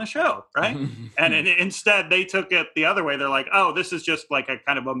on the show. Right. And instead they took it the other way. They're like, oh, this is just a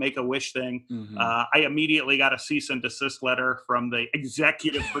kind of a make-a-wish thing. Mm-hmm. I immediately got a cease and desist letter from the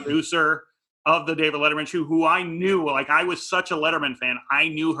executive producer of the David Letterman Show, who I knew, I was such a Letterman fan. I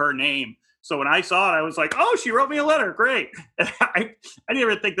knew her name. So when I saw it, I was like, oh, she wrote me a letter. Great. And I didn't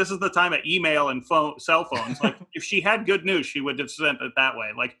even think this is the time of email and cell phones. If she had good news, she would have sent it that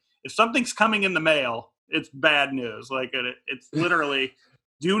way. If something's coming in the mail, it's bad news. It's literally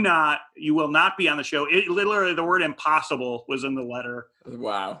you will not be on the show. It literally, the word impossible was in the letter.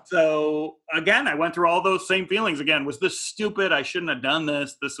 Wow. So again, I went through all those same feelings again. Was this stupid? I shouldn't have done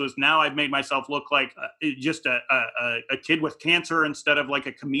this. Now I've made myself look like just a kid with cancer instead of like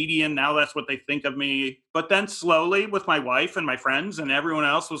a comedian. Now that's what they think of me. But then slowly with my wife and my friends and everyone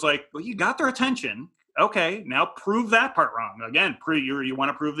else was like, well, you got their attention. Okay, now prove that part wrong. Again, you want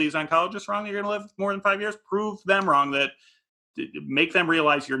to prove these oncologists wrong? You're going to live more than 5 years? Prove them wrong. That make them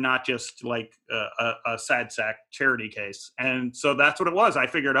realize you're not just like a sad sack charity case. And so that's what it was. I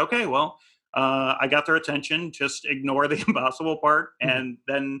figured, okay, well, I got their attention, just ignore the impossible part. And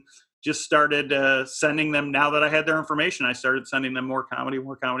then just started sending them, now that I had their information, I started sending them more comedy.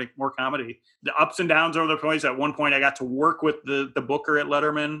 The ups and downs over the points. At one point I got to work with the booker at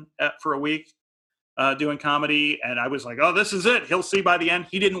Letterman for a week doing comedy. And I was like, oh, this is it. He'll see by the end.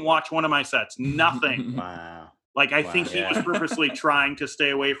 He didn't watch one of my sets. Nothing. Wow. Like, I think he was purposely trying to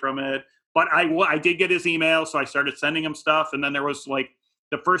stay away from it. But I did get his email, so I started sending him stuff. And then there was, like,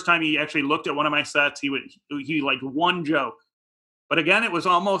 the first time he actually looked at one of my sets, he liked one joke. But again, it was a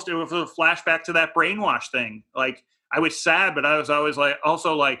flashback to that brainwash thing. Like, I was sad, but I was always like,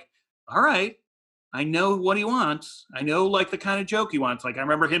 also like, all right, I know what he wants. I know, like, the kind of joke he wants. Like, I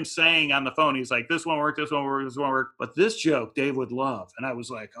remember him saying on the phone, he's like, this won't work, this won't work, this won't work. But this joke Dave would love. And I was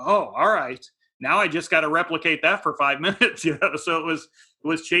like, oh, all right. Now I just got to replicate that for 5 minutes, So it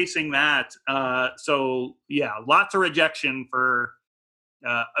was chasing that. So yeah, lots of rejection for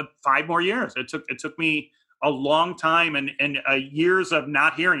 5 more years. It took me a long time and years of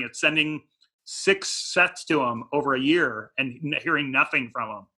not hearing it, sending 6 sets to him over a year and hearing nothing from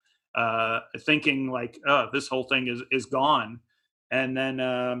him, thinking like, oh, this whole thing is gone. And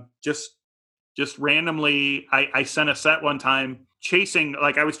then just randomly, I sent a set one time.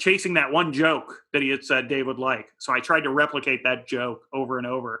 I was chasing that one joke that he had said Dave would like. So I tried to replicate that joke over and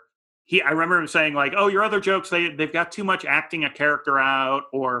over. I remember him saying like, oh, your other jokes, they've got too much acting a character out,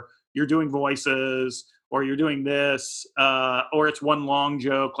 or you're doing voices, or you're doing this, or it's one long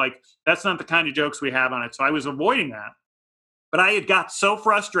joke. Like, that's not the kind of jokes we have on it. So I was avoiding that. But I had got so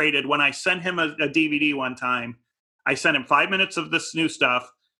frustrated when I sent him a DVD one time. I sent him 5 minutes of this new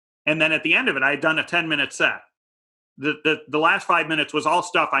stuff. And then at the end of it, I had done a 10-minute set. The last 5 minutes was all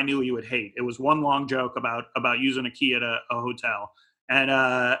stuff I knew he would hate. It was one long joke about using a key at a hotel. And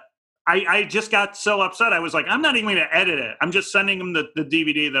I just got so upset. I was like, I'm not even going to edit it. I'm just sending him the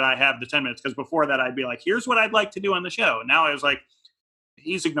DVD that I have, the 10 minutes. Because before that, I'd be like, here's what I'd like to do on the show. And now I was like,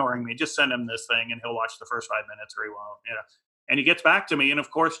 he's ignoring me. Just send him this thing and he'll watch the first 5 minutes or he won't. And he gets back to me. And of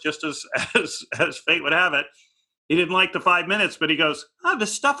course, just as fate would have it, he didn't like the 5 minutes, but he goes, the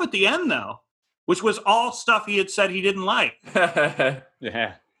stuff at the end, though, which was all stuff he had said he didn't like.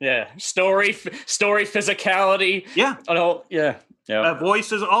 Yeah. Story, physicality. Yeah. Yeah.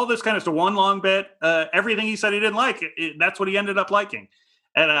 Voices, all this kind of stuff. One long bit. Everything he said he didn't like, that's what he ended up liking.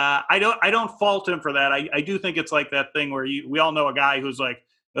 And I don't fault him for that. I do think it's like that thing where we all know a guy who's like,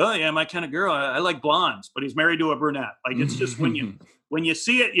 oh yeah, my kind of girl. I like blondes, but he's married to a brunette. Like, it's just when you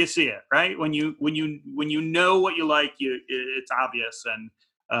see it, you see it, right? When you know what you like, it's obvious.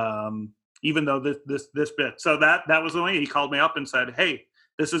 And even though this bit, so that was the way he called me up and said, hey,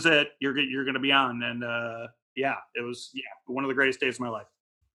 this is it. You're going to be on. And it was one of the greatest days of my life.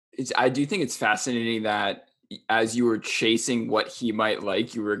 I do think it's fascinating that as you were chasing what he might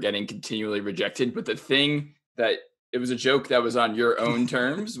like, you were getting continually rejected. But the thing that it was a joke that was on your own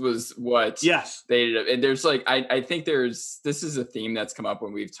terms was what they ended up. And there's like, I think this is a theme that's come up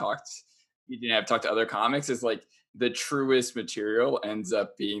when we've talked. I've talked to other comics, is like the truest material ends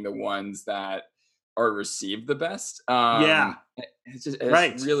up being the ones that are received the best.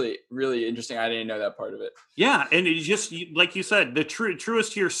 It's really, really interesting. I didn't know that part of it. Yeah. And it's just, like you said, the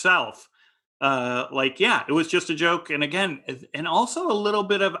truest to yourself. It was just a joke. And again, and also a little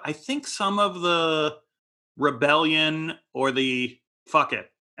bit of, I think some of the rebellion or the fuck it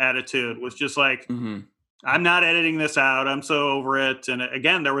attitude was just like, I'm not editing this out. I'm so over it. And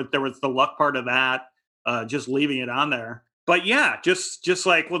again, there was the luck part of that, just leaving it on there. But yeah, just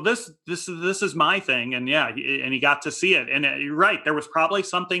like, well, this is my thing. And and he got to see it. And you're right. There was probably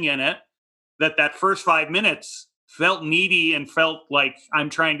something in it that first 5 minutes felt needy and felt like I'm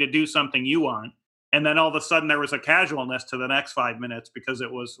trying to do something you want. And then all of a sudden there was a casualness to the next 5 minutes because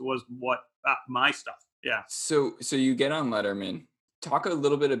it was what my stuff. Yeah. So you get on Letterman. Talk a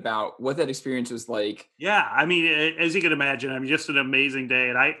little bit about what that experience was like. Yeah. I mean, as you can imagine, just an amazing day.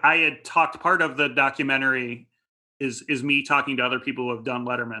 And I had talked part of the documentary is me talking to other people who have done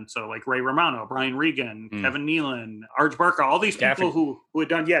Letterman. So like Ray Romano, Brian Regan, Kevin Nealon, Arj Barker, all these people who had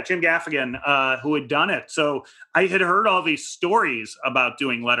done, Jim Gaffigan, who had done it. So I had heard all these stories about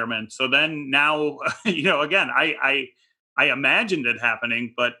doing Letterman. So then now, again, I imagined it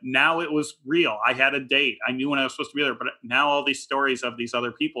happening, but now it was real. I had a date. I knew when I was supposed to be there, but now all these stories of these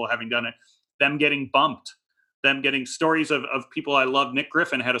other people having done it, them getting bumped, them getting stories of people I love. Nick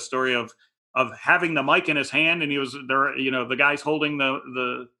Griffin had a story of having the mic in his hand, and he was there, the guy's holding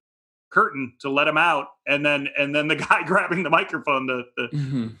the curtain to let him out, and then the guy grabbing the microphone,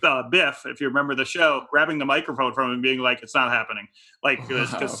 the Biff, if you remember the show, grabbing the microphone from him, being like, it's not happening, like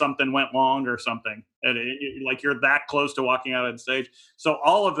because something went wrong or something, and like you're that close to walking out on stage. So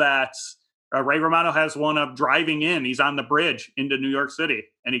all of that. Ray Romano has one of driving in. He's on the bridge into New York City,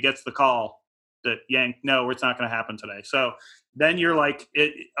 and he gets the call that no, it's not going to happen today. So then you're like,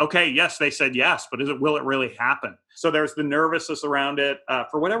 okay, yes, they said yes, but will it really happen? So there's the nervousness around it.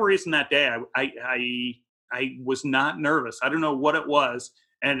 For whatever reason that day, I was not nervous. I don't know what it was.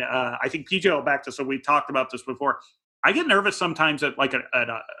 And I think PJ will back to, so we talked about this before. I get nervous sometimes at like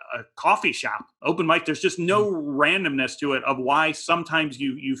a coffee shop, open mic. There's just no randomness to it of why sometimes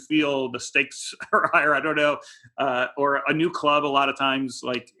you feel the stakes are higher. I don't know. Or a new club, a lot of times,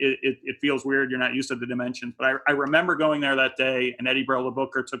 like it feels weird. You're not used to the dimensions. But I remember going there that day, and Eddie Brill, the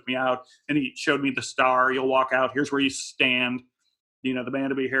booker, took me out, and he showed me the star. You'll walk out. Here's where you stand. The band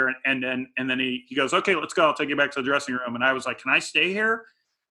will be here. And then he goes, okay, let's go. I'll take you back to the dressing room. And I was like, can I stay here?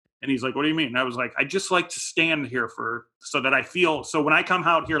 And he's like, what do you mean? And I was like, I just like to stand here so that I feel, so when I come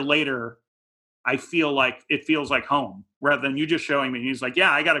out here later, I feel like it feels like home rather than you just showing me. And he's like,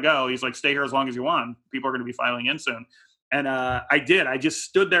 yeah, I got to go. He's like, stay here as long as you want. People are going to be filing in soon. And I did. I just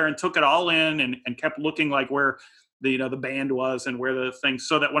stood there and took it all in and kept looking like where the band was and where the things,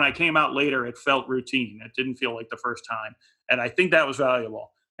 so that when I came out later, it felt routine. It didn't feel like the first time. And I think that was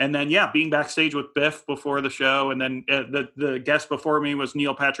valuable. And then, being backstage with Biff before the show, and then the guest before me was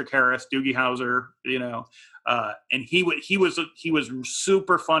Neil Patrick Harris, Doogie Howser, and he was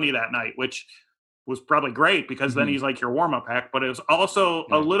super funny that night, which was probably great because then he's like your warm up act. But it was also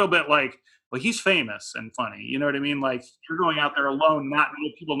a little bit like, well, he's famous and funny. You know what I mean? Like you're going out there alone,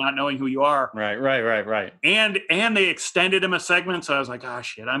 people not knowing who you are. Right. And they extended him a segment, so I was like, oh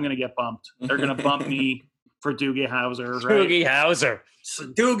shit, I'm gonna get bumped. They're gonna bump me for Doogie Howser, right? Doogie Howser. So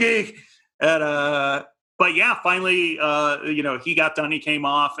Doogie. But finally, he got done. He came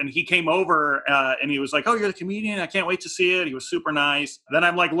off and he came over and he was like, oh, you're the comedian. I can't wait to see it. He was super nice. Then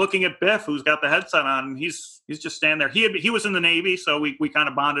I'm like looking at Biff, who's got the headset on, and he's just standing there. He was in the Navy, so we kind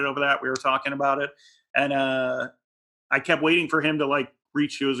of bonded over that. We were talking about it. And I kept waiting for him to like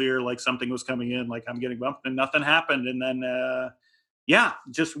reach his ear, like something was coming in, like I'm getting bumped, and nothing happened. And then,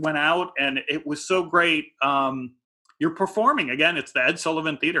 just went out, and it was so great. You're performing again. It's the Ed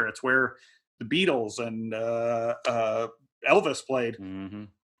Sullivan Theater. It's where the Beatles and Elvis played to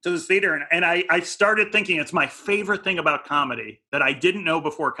this theater. And I started thinking, it's my favorite thing about comedy that I didn't know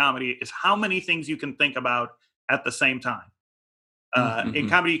before comedy is how many things you can think about at the same time. In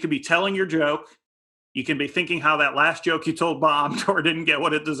comedy, you could be telling your joke. You can be thinking how that last joke you told bombed or didn't get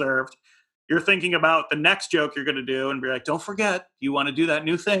what it deserved. You're thinking about the next joke you're going to do and be like, don't forget, you want to do that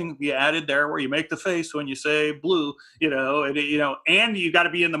new thing you added there where you make the face when you say blue, and you got to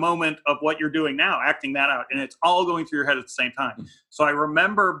be in the moment of what you're doing now, acting that out. And it's all going through your head at the same time. So I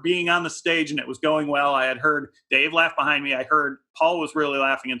remember being on the stage and it was going well. I had heard Dave laugh behind me. I heard Paul was really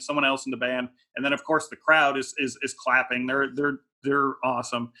laughing and someone else in the band. And then of course the crowd is clapping. They're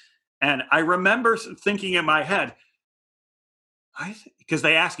awesome. And I remember thinking in my head, because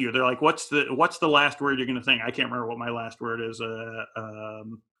they ask you, they're like, what's the last word you're going to think? I can't remember what my last word is.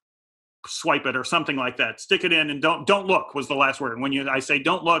 Swipe it or something like that. Stick it in and don't look was the last word. And when I say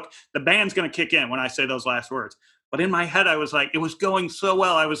don't look, the band's going to kick in when I say those last words. But in my head, I was like, it was going so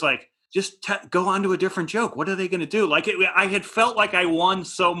well. I was like, just go on to a different joke. What are they going to do? Like I had felt like I won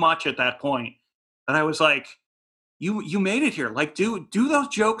so much at that point that I was like, you made it here. Like do those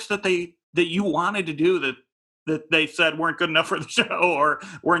jokes that you wanted to do that they said weren't good enough for the show or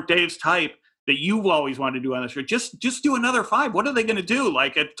weren't Dave's type that you've always wanted to do on the show. Just do another 5. What are they going to do?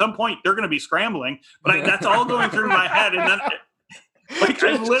 Like at some point they're going to be scrambling, but that's all going through my head. And then like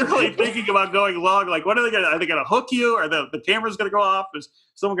I'm literally thinking about going long. Like what are they going to hook you? Or the camera's going to go off? Is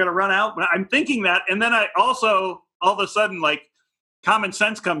someone going to run out? But I'm thinking that. And then I also, all of a sudden, like common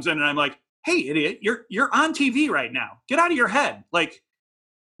sense comes in and I'm like, hey idiot, you're on TV right now. Get out of your head. Like,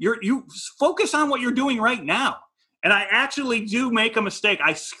 you focus on what you're doing right now. And I actually do make a mistake.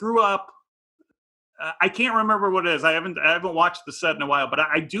 I screw up. I can't remember what it is. I haven't watched the set in a while, but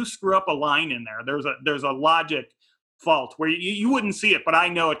I do screw up a line in there. There's a logic fault where you wouldn't see it, but I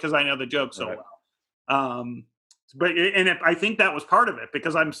know it because I know the joke so well. I think that was part of it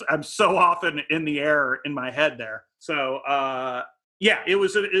because I'm so often in the air in my head there. So it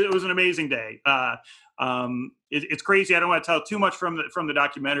was an amazing day. It's crazy. I don't want to tell too much from the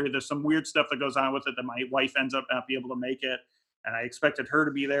documentary. There's some weird stuff that goes on with it that my wife ends up not be able to make it, and I expected her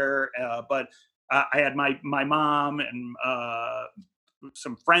to be there, but I had my mom and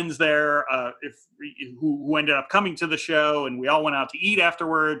some friends there who ended up coming to the show, and we all went out to eat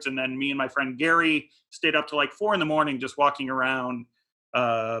afterwards. And then me and my friend Gary stayed up till like 4 a.m. just walking around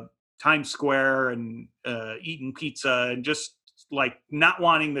Times Square and eating pizza and just like not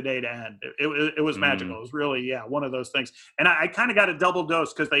wanting the day to end. It was magical. It was really, one of those things. And I kind of got a double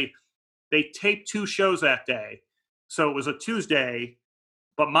dose because they taped 2 shows that day. So it was a Tuesday,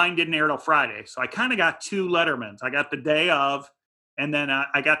 but mine didn't air till Friday. So I kind of got 2 Lettermans. I got the day of, and then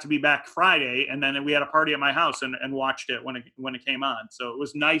I got to be back Friday, and then we had a party at my house and watched it when it came on. So it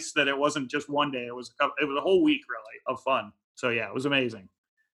was nice that it wasn't just one day. It was a whole week really of fun. So yeah, it was amazing.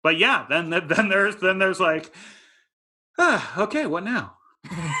 But yeah, then there's like, okay, what now?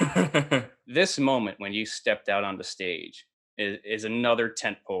 This moment when you stepped out on the stage is another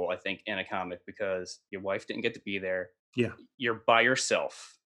tentpole, I think, in a comic because your wife didn't get to be there. Yeah, you're by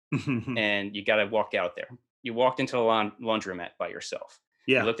yourself, and you got to walk out there. You walked into the laundromat by yourself.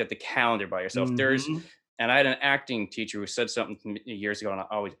 Yeah. You looked at the calendar by yourself. And I had an acting teacher who said something to me years ago, and I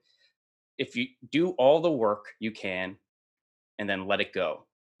always, if you do all the work you can, and then let it go.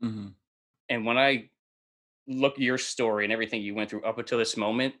 Mm-hmm. And when I look at your story and everything you went through up until this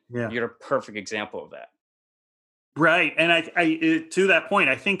moment, you're a perfect example of that. Right. And I to that point,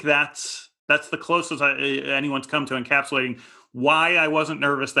 I think that's the closest anyone's come to encapsulating why I wasn't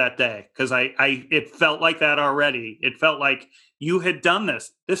nervous that day. Because it felt like that already. It felt like you had done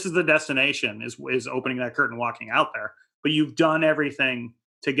this. This is the destination, is opening that curtain, walking out there. But you've done everything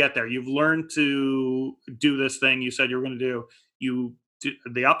to get there. You've learned to do this thing you said you were going to do. You do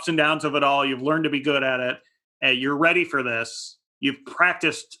the ups and downs of it all. You've learned to be good at it. You're ready for this. You've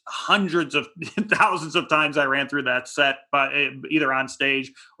practiced hundreds of thousands of times. I ran through that set, but either on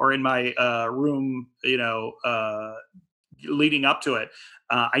stage or in my room, leading up to it.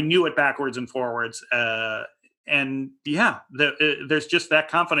 I knew it backwards and forwards. There's just that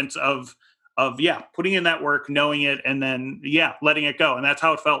confidence of putting in that work, knowing it, and then, letting it go. And that's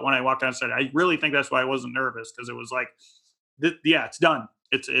how it felt when I walked on stage. I really think that's why I wasn't nervous, because it was like, it's done.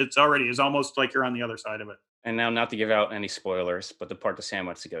 It's already, it's almost like you're on the other side of it. And now, not to give out any spoilers, but the part that Sam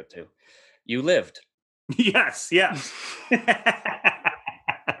wants to go to, you lived. Yes. Yeah.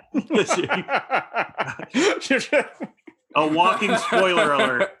 A walking spoiler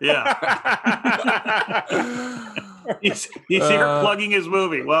alert. Yeah. he's here plugging his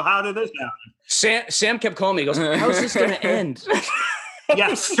movie. Well, how did this happen? Sam kept calling me. He goes, how's this going to end?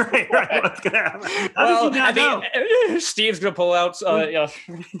 Yes, right. What's going to happen? I think Steve's going to pull out. But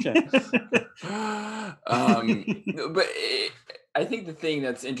I think the thing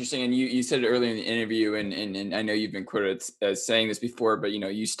that's interesting, and you said it earlier in the interview, and I know you've been quoted as saying this before, but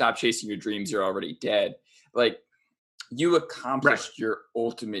you stop chasing your dreams, you're already dead. Like, you accomplished your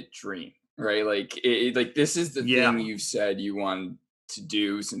ultimate dream, right? Like, this is the thing you've said you wanted to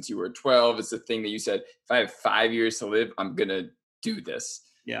do since you were 12. It's the thing that you said, if I have 5 years to live, I'm gonna do this.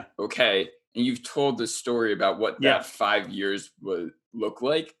 Yeah. Okay. And you've told the story about what that 5 years would look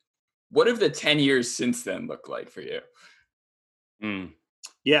like. What have the 10 years since then looked like for you?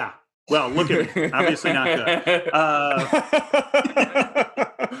 Yeah. Well, look at me. Obviously not good.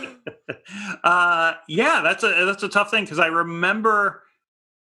 That's a tough thing, because I remember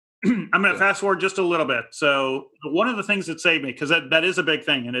I'm going to fast forward just a little bit. So one of the things that saved me, because that is a big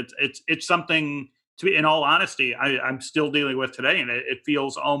thing, and it's something, to be, in all honesty, I'm still dealing with today, and it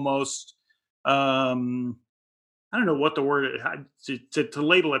feels almost I don't know what the word to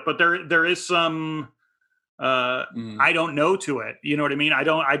label it, but there is some I don't know to it. You know what I mean? I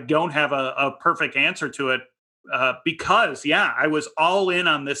don't have a perfect answer to it, because I was all in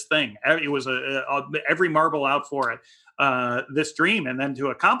on this thing. It was every marble out for it, this dream, and then to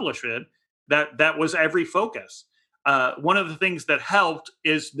accomplish it, that was every focus. One of the things that helped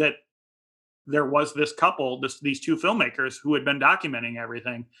is that there was this couple, these 2 filmmakers who had been documenting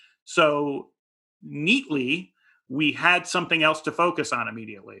everything. So neatly, we had something else to focus on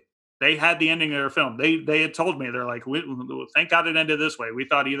immediately. They had the ending of their film. They had told me, they're like, thank God it ended this way. We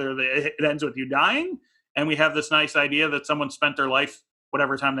thought either it ends with you dying, and we have this nice idea that someone spent their life,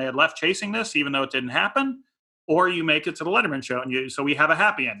 whatever time they had left, chasing this, even though it didn't happen, or you make it to the Letterman show, and so we have a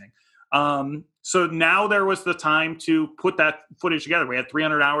happy ending. So now there was the time to put that footage together. We had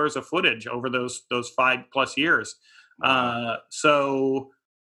 300 hours of footage over those 5+ years. Wow. So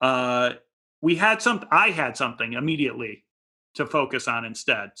I had something immediately to focus on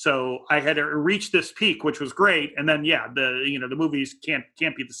instead. So I had reached this peak, which was great. And then, the movies can't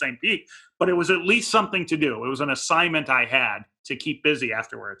be the same peak, but it was at least something to do. It was an assignment I had to keep busy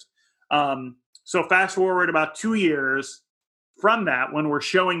afterwards. So fast forward about 2 years from that, when we're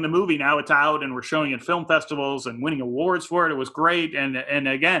showing the movie, now it's out and we're showing it film festivals and winning awards for it. It was great. And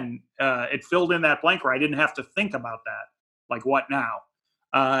again, it filled in that blank where I didn't have to think about that. Like, what now?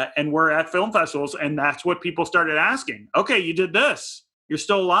 And we're at film festivals, and that's what people started asking. Okay, you did this. You're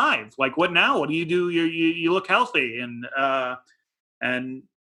still alive. Like, what now? What do you do? You look healthy. And I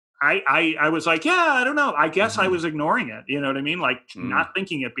was like, yeah, I don't know. I guess I was ignoring it. You know what I mean? Like, not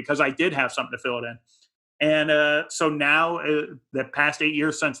thinking it, because I did have something to fill it in. And so now, the past 8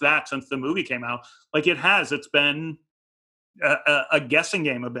 years since the movie came out, like, it's been a guessing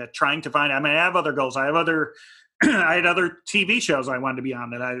game a bit, trying to find. I mean, I have other goals. I had other TV shows I wanted to be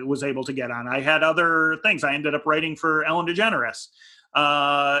on that I was able to get on. I had other things. I ended up writing for Ellen DeGeneres.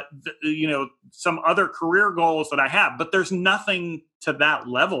 Some other career goals that I have, but there's nothing to that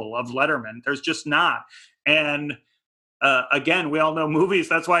level of Letterman. There's just not. And again, we all know movies.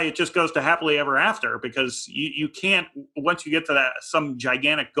 That's why it just goes to happily ever after, because you can't, once you get to that some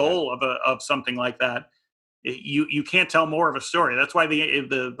gigantic goal of something like that, you can't tell more of a story. That's why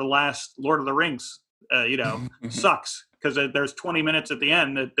the last Lord of the Rings sucks, because there's 20 minutes at the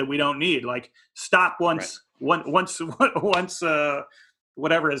end that we don't need. Like, stop once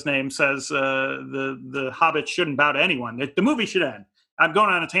whatever his name says, the Hobbit shouldn't bow to anyone. The movie should end. I'm going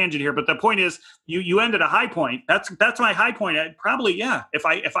on a tangent here, but the point is, you end at a high point. That's my high point. Probably, yeah. If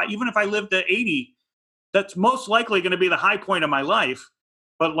I lived to 80, that's most likely going to be the high point of my life.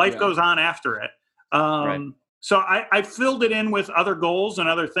 But life goes on after it. So I filled it in with other goals and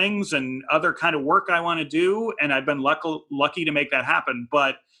other things and other kind of work I want to do, and I've been lucky to make that happen.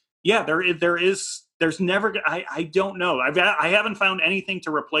 But yeah, there's never. I don't know. I haven't found anything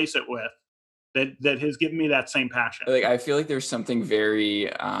to replace it with that has given me that same passion. Like, I feel like there's something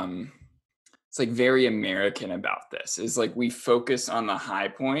very it's like very American about this. Is like, we focus on the high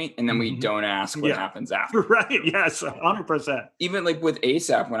point and then we don't ask what happens after. Right. Yes. 100%. Even like with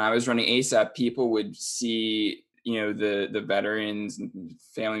ASAP, when I was running ASAP, people would see, the veterans and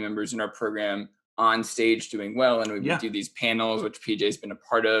family members in our program on stage doing well. And we would do these panels, which PJ's been a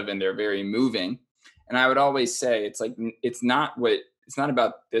part of, and they're very moving. And I would always say, it's like, it's not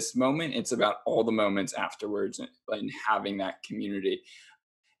about this moment. It's about all the moments afterwards and having that community.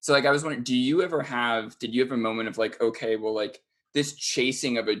 So like, I was wondering, did you have a moment of like, okay, well, like, this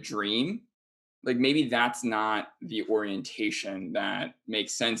chasing of a dream, like, maybe that's not the orientation that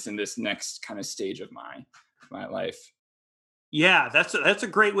makes sense in this next kind of stage of my life? Yeah, that's a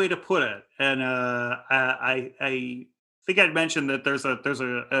great way to put it. And I think I'd mentioned that there's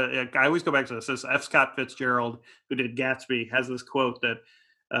a I always go back to this. This F. Scott Fitzgerald, who did Gatsby, has this quote that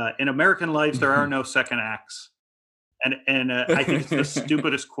in American lives there are no second acts. And I think it's the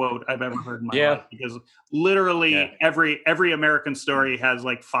stupidest quote I've ever heard in my life, because literally every American story has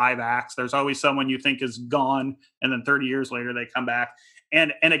like 5 acts. There's always someone you think is gone, and then 30 years later they come back.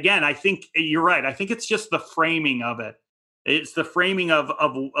 And again, I think you're right. I think it's just the framing of it. It's the framing of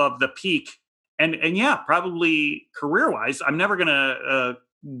the peak. And yeah, probably career-wise, I'm never going to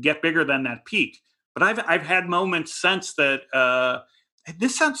get bigger than that peak. But I've had moments since that.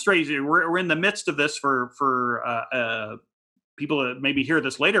 This sounds strange. We're in the midst of this for people that maybe hear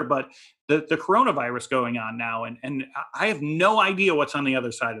this later, but the coronavirus going on now, and I have no idea what's on the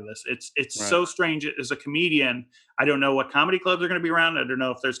other side of this. It's so strange. As a comedian, I don't know what comedy clubs are going to be around. I don't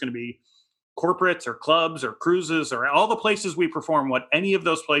know if there's going to be corporates or clubs or cruises or all the places we perform, what any of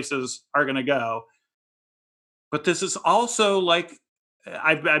those places are going to go. But this is also like,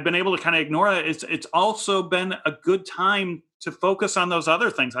 I've been able to kind of ignore it. It's also been a good time to focus on those other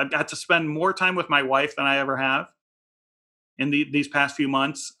things. I've got to spend more time with my wife than I ever have in these past few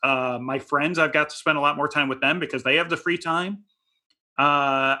months. My friends, I've got to spend a lot more time with them because they have the free time.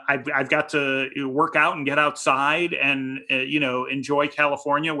 I've got to work out and get outside and enjoy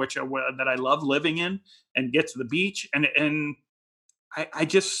California, that I love living in, and get to the beach. And I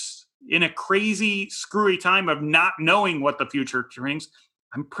just, in a crazy, screwy time of not knowing what the future brings,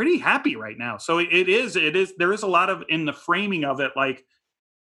 I'm pretty happy right now. So it is. There is a lot of, in the framing of it, like,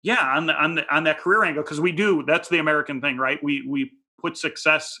 on that career angle, because that's the American thing, right? We put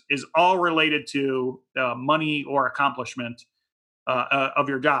success is all related to money or accomplishment of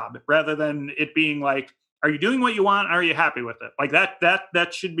your job, rather than it being like, are you doing what you want? Are you happy with it? Like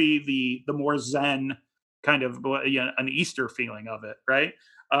that should be the more Zen kind of an Easter feeling of it, right?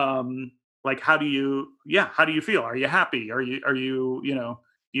 like, how do you feel? Are you happy? Do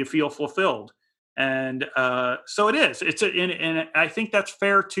you feel fulfilled? And so and I think that's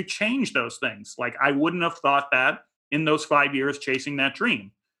fair to change those things. Like, I wouldn't have thought that in those 5 years chasing that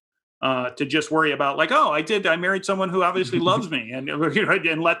dream. To just worry about, like, oh, I married someone who obviously loves me, and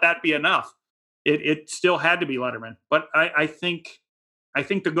and let that be enough. It still had to be Letterman, but I think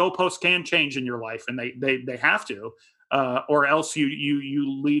the goalposts can change in your life, and they have to, or else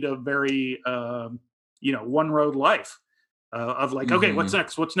you lead a very one road life, of like, okay,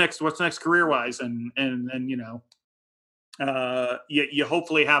 Mm-hmm. what's next career wise, and you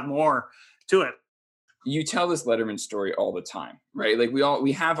hopefully have more to it. You tell this Letterman story all the time, right? Like,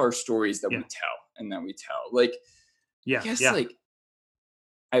 we have our stories that we Yeah, tell and that we tell. Like, I yeah, guess, yeah, like,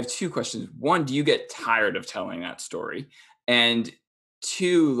 I have two questions. One, do you get tired of telling that story? And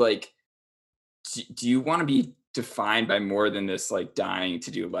two, like, do you want to be defined by more than this, like, dying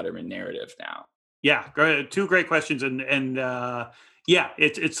to do Letterman narrative now? yeah. Two great questions, and yeah,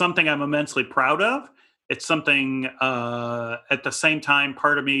 it's something I'm immensely proud of. It's something, at the same time,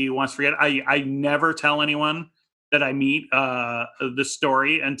 part of me wants to forget. I never tell anyone that I meet the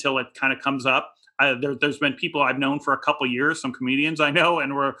story until it kind of comes up. There's been people I've known for a couple years, some comedians I know,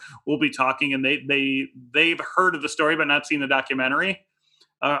 and we'll be talking, and they've heard of the story but not seen the documentary,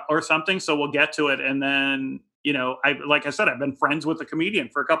 or something. So we'll get to it, and then I like I said, I've been friends with a comedian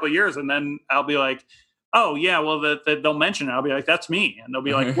for a couple of years, and then I'll be like, oh yeah, well they'll mention it. I'll be like, that's me, and they'll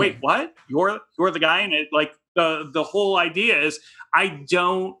be like, wait, what? You're the guy, and it like the whole idea is I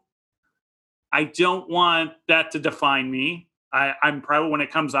don't I don't want that to define me. I'm proud when it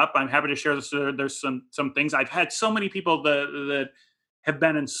comes up. I'm happy to share this. There's some things I've had so many people that have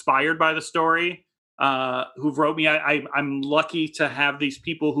been inspired by the story, who've wrote me. I'm lucky to have these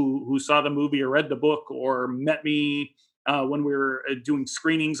people who saw the movie or read the book or met me when we were doing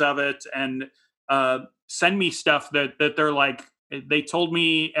screenings of it, and send me stuff that they're like, they told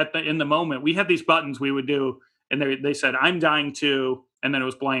me in the moment. We had these buttons we would do, and they said, I'm dying to, and then it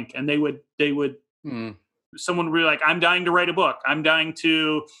was blank, and they would Hmm. someone would be like, I'm dying to write a book, I'm dying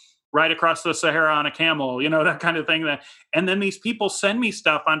to ride across the Sahara on a camel, that kind of thing. And then these people send me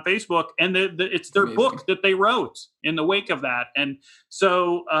stuff on Facebook, and it's their Amazing. book that they wrote in the wake of that. And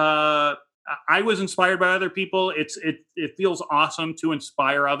so I was inspired by other people. It feels awesome to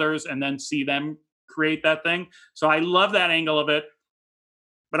inspire others and then see them create that thing. So I love that angle of it.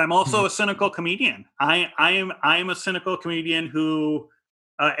 But I'm also a cynical comedian. I am a cynical comedian who,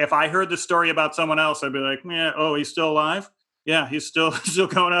 if I heard the story about someone else, I'd be like, yeah, oh, he's still alive. Yeah, he's still still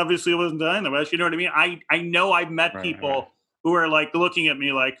going. Obviously, he wasn't dying the best. You know what I mean? I know I've met Right, right. people who are like looking at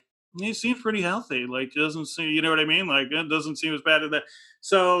me like, he seems pretty healthy. Like, doesn't seem, you know what I mean? Like, it doesn't seem as bad as that.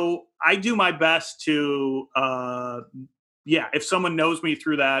 So I do my best to, yeah. If someone knows me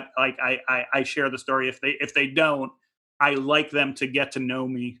through that, like I share the story. If they don't, I like them to get to know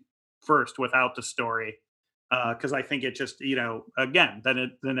me first without the story, because I think it just, again, then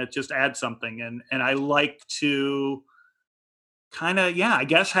it just adds something, and I like to kind of, yeah, I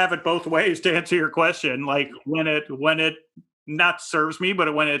guess, have it both ways to answer your question. Like, when it not serves me,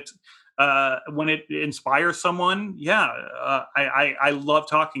 but when it inspires someone, yeah, I love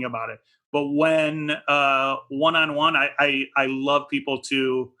talking about it. But when one on one, I love people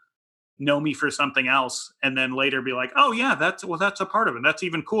to know me for something else, and then later be like, oh yeah, that's a part of it. That's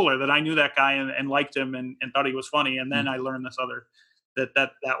even cooler that I knew that guy, and liked him, and thought he was funny, and then I learned this other,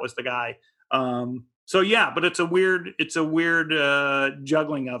 that was the guy. So yeah, but it's a weird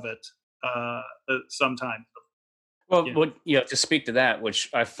juggling of it, sometimes. Well, Yeah, to speak to that, which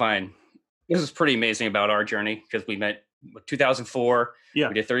I find this is pretty amazing about our journey because we met 2004. yeah,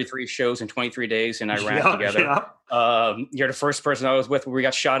 We did 33 shows in 23 days in Iraq yeah, together. yeah, You're the first person I was with where we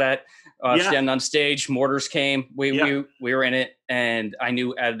got shot at, yeah, standing on stage. Mortars came. We, yeah, we we were in it, and I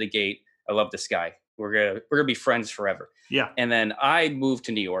knew out of the gate, I love this guy. We're gonna be friends forever. yeah, And then I moved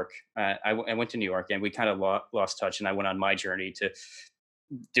to New York. I went to New York, and we kind of lost touch. And I went on my journey to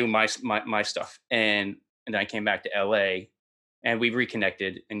do my stuff. And I came back to LA, and we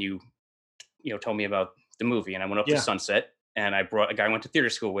reconnected. And you told me about the movie, and I went up to yeah, Sunset, and I brought a guy I went to theater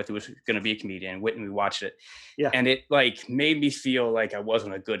school with who was going to be a comedian. Went and we watched it, yeah. and it like made me feel like I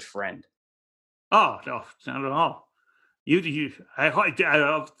wasn't a good friend. Oh no, not at all.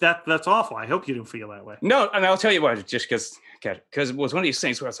 That's awful. I hope you don't feel that way. No, and I'll tell you why. Just because it was one of these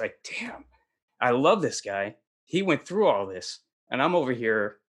things where I was like, damn, I love this guy. He went through all this, and I'm over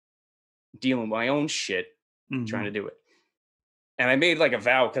here dealing with my own shit, trying Hmm. to do it. And I made like a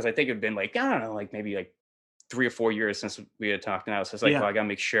vow because I think it'd been like, I don't know, like maybe like 3 or 4 years since we had talked. And I was just like, Yeah, well, I gotta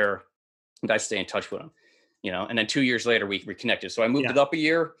make sure that I stay in touch with him. and then 2 years later we reconnected. So I moved it up a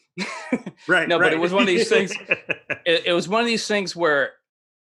year. Right. No, but it was one of these things. It was one of these things where,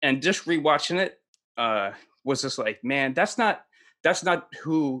 and just rewatching it was just like, man, that's not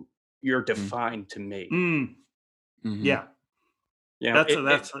who you're defined to me. Mm-hmm. Yeah. Yeah.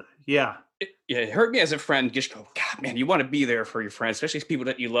 Yeah. It hurt me as a friend. Just go, God, man, you want to be there for your friends, especially people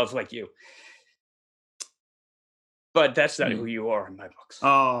that you love like you. But that's not who you are in my books.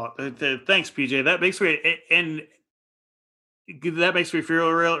 Oh, thanks, PJ. That makes me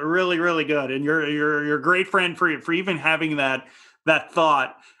feel really, really good. And you're a great friend for even having that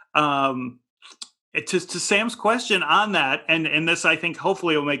thought. To Sam's question on that, and this, I think,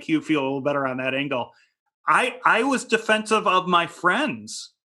 hopefully will make you feel a little better on that angle. I was defensive of my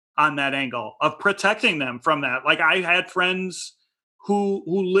friends on that angle of protecting them from that. Like, I had friends who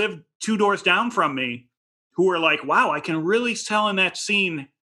lived 2 doors down from me who were like, wow, I can really tell in that scene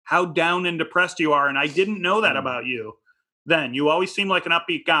how down and depressed you are. And I didn't know that about you then. You always seem like an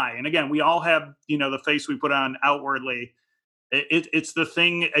upbeat guy. And again, we all have, the face we put on outwardly. It's the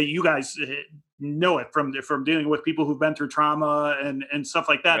thing, you guys know it from dealing with people who've been through trauma and stuff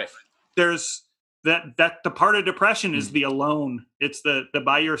like that. Right. There's that the part of depression is the alone. It's the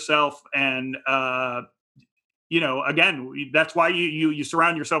by yourself. And, again, that's why you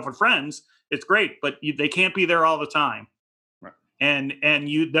surround yourself with friends. It's great, but they can't be there all the time. Right. And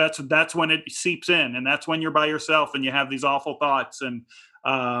that's when it seeps in, and that's when you're by yourself and you have these awful thoughts. And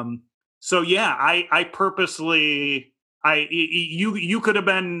so, yeah, I purposely, you could have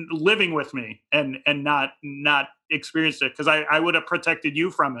been living with me and not experienced it, because I would have protected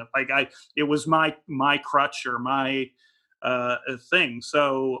you from it. Like, it was my crutch or my thing.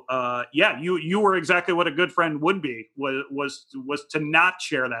 So yeah, you were exactly what a good friend would be, was to not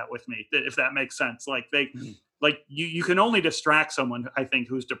share that with me, if that makes sense. Like, like you can only distract someone, I think,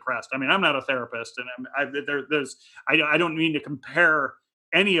 who's depressed. I mean, I'm not a therapist, and I don't mean to compare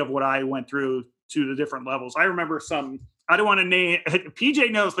any of what I went through to the different levels. I remember I don't want to name,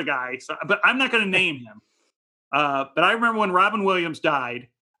 PJ knows the guy, but I'm not going to name him. But I remember when Robin Williams died,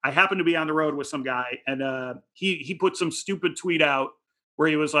 I happened to be on the road with some guy, and he put some stupid tweet out where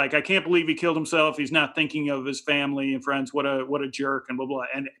he was like, I can't believe he killed himself. He's not thinking of his family and friends. What a jerk, and blah, blah.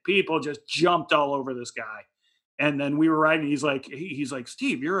 And people just jumped all over this guy. And then we were riding. He's like,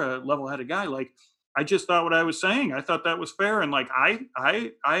 Steve, you're a level-headed guy. Like, I just thought what I was saying. I thought that was fair. And like,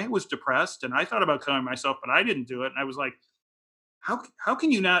 I was depressed, and I thought about killing myself, but I didn't do it. And I was like, how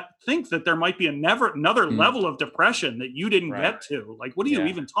can you not think that there might be another level of depression that you didn't get to? Like, what are you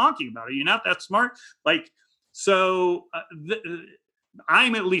even talking about? Are you not that smart? Like, so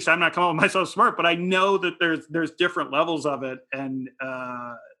I'm not calling myself smart, but I know that there's different levels of it. And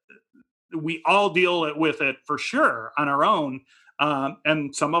we all deal with it for sure on our own.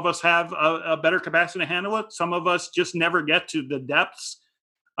 And some of us have a better capacity to handle it. Some of us just never get to the depths.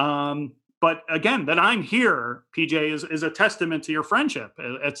 But again, that I'm here, PJ, is a testament to your friendship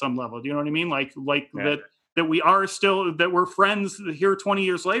at some level. Do you know what I mean? Like that we are still, that we're friends here 20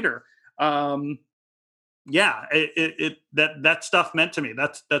 years later. Yeah, that stuff meant to me.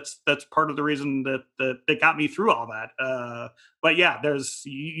 That's part of the reason that got me through all that. But yeah,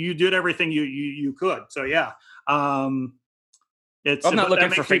 you did everything you could. So yeah. I'm not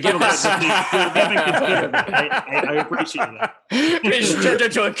looking for forgiveness. I appreciate that. It just turned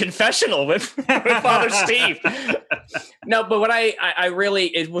into a confessional with Father Steve. No, but what I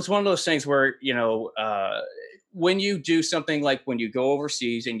really, it was one of those things where, when you do something like when you go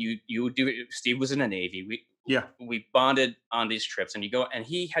overseas and you do, Steve was in the Navy. We bonded on these trips, and you go, and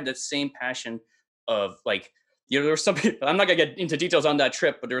he had that same passion of like, there were some people, I'm not gonna get into details on that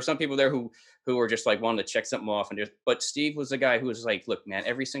trip, but there were some people there who were just like wanting to check something off, but Steve was the guy who was like, look, man,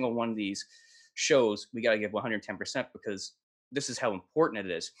 every single one of these shows, we got to give 110% because this is how important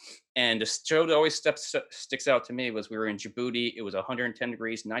it is. And the show that always sticks out to me was we were in Djibouti. It was 110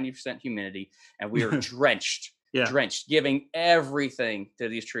 degrees, 90% humidity, and we were drenched, giving everything to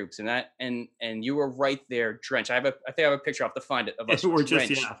these troops. And you were right there, drenched. I think I have a picture. I'll have to find it of us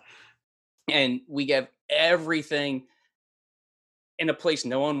drenched. And we gave everything in a place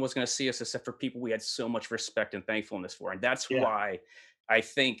no one was going to see us except for people we had so much respect and thankfulness for. And that's why I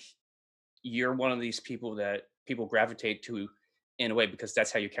think you're one of these people that people gravitate to in a way, because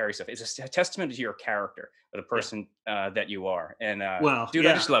that's how you carry stuff. It's a testament to your character, of the person that you are. And dude,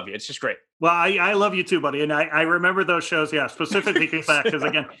 I just love you. It's just great. Well, I love you too, buddy. And I remember those shows. Yeah. Specifically because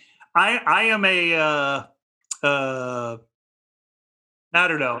again, I am I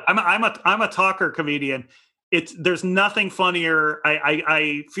don't know. I'm a talker comedian. There's nothing funnier.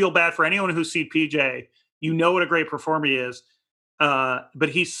 I feel bad for anyone who's seen PJ. You know what a great performer he is. But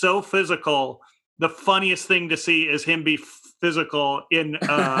he's so physical the funniest thing to see is him be physical in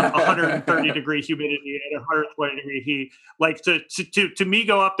 130 degree humidity and 120 degree heat. Like to me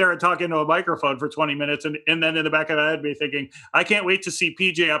go up there and talk into a microphone for 20 minutes and then in the back of my head be thinking, I can't wait to see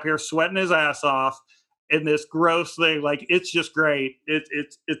PJ up here sweating his ass off in this gross thing. Like, it's just great.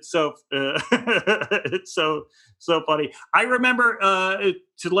 It's so it's so funny. I remember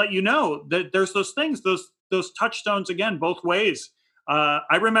to let you know that there's those things, those touchstones again, both ways.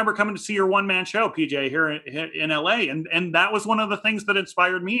 I remember coming to see your one-man show, PJ, here in LA, and that was one of the things that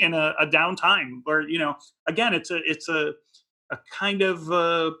inspired me in a downtime where, again, it's a kind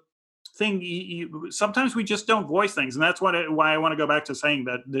of thing. Sometimes we just don't voice things, and that's why I want to go back to saying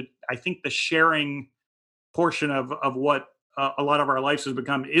that I think the sharing portion of what a lot of our lives has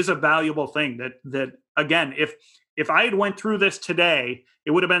become is a valuable thing. That again, if I had went through this today, it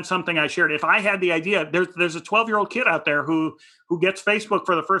would have been something I shared. If I had the idea, there's a 12-year-old kid out there who gets Facebook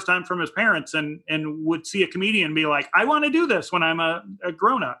for the first time from his parents and would see a comedian and be like, I want to do this when I'm a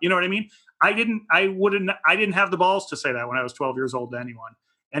grown up. You know what I mean? I didn't have the balls to say that when I was 12 years old to anyone.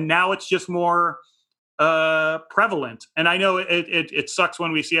 And now it's just more prevalent. And I know it sucks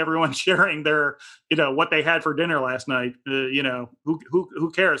when we see everyone sharing their, what they had for dinner last night.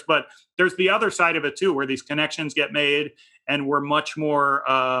 Who cares? But there's the other side of it too, where these connections get made, and we're much more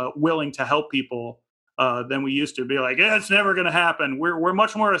willing to help people than we used to. Be like, it's never going to happen. We're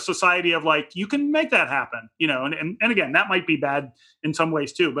much more a society of like, you can make that happen. And again, that might be bad in some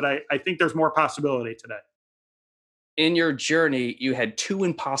ways too. But I think there's more possibility today. In your journey, you had two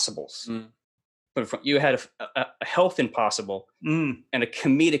impossibles. But you had a health impossible and a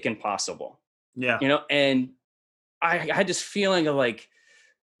comedic impossible. Yeah. And I had this feeling of like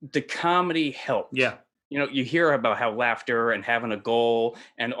the comedy helped. Yeah. You hear about how laughter and having a goal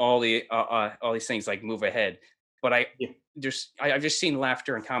and all these things like move ahead. But I've just seen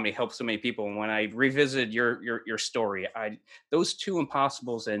laughter and comedy help so many people. And when I revisited your story, those two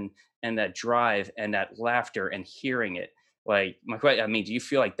impossibles and that drive and that laughter and hearing it, like my question, I mean, do you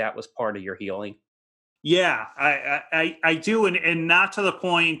feel like that was part of your healing? Yeah, I do, and not to the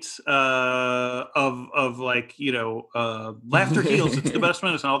point of like laughter heals. It's the best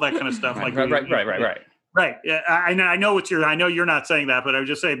medicine, all that kind of stuff. Right. Yeah, I know I know you're not saying that, but I would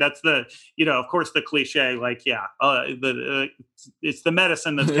just say that's the of course the cliche. Like it's the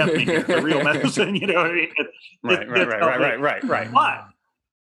medicine that's kept me here, the real medicine. You know what I mean? Right. But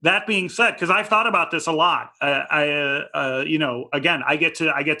that being said, because I've thought about this a lot, again, I get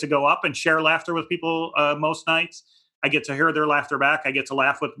to go up and share laughter with people most nights. I get to hear their laughter back. I get to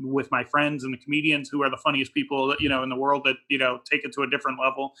laugh with my friends and the comedians who are the funniest people in the world that take it to a different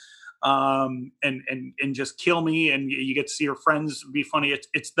level, and just kill me. And you get to see your friends be funny.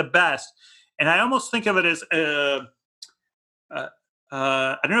 It's the best. And I almost think of it as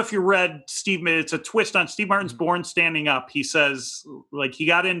I don't know if you read Steve. It's a twist on Steve Martin's Born Standing Up. He says, like,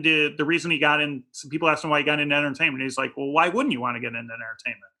 the reason he got in, some people asked him why he got into entertainment. He's like, well, why wouldn't you want to get into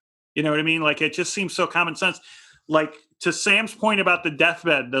entertainment? You know what I mean? Like, it just seems so common sense. Like, to Sam's point about the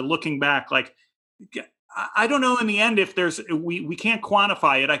deathbed, the looking back, like, I don't know in the end if we can't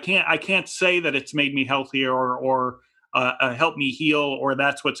quantify it. I can't say that it's made me healthier or helped me heal, or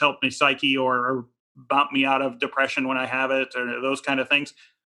that's what's helped me psyche or bump me out of depression when I have it, or those kind of things.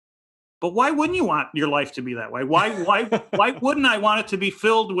 But why wouldn't you want your life to be that way? Why wouldn't I want it to be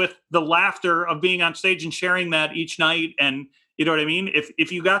filled with the laughter of being on stage and sharing that each night? And you know what I mean?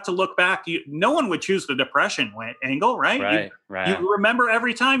 If you got to look back, no one would choose the depression angle, right? Right. You remember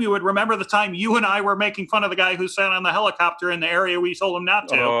every time. You would remember the time you and I were making fun of the guy who sat on the helicopter in the area we told him not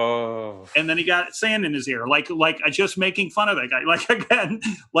to. Oh. And then he got sand in his ear, like just making fun of that guy. Like, again,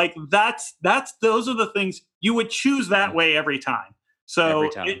 like that's those are the things you would choose that way every time. So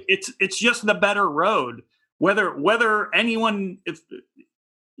it's just the better road. Whether anyone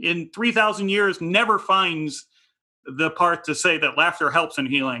in 3,000 years never finds the part to say that laughter helps in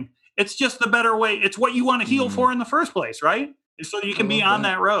healing, it's just the better way. It's what you want to heal for in the first place, right? So you can be on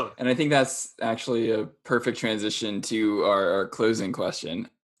that road. And I think that's actually a perfect transition to our closing question.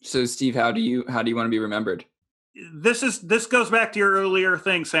 So Steve, how do you want to be remembered? This goes back to your earlier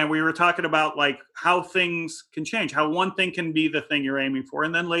thing, Sam. We were talking about like how things can change, how one thing can be the thing you're aiming for,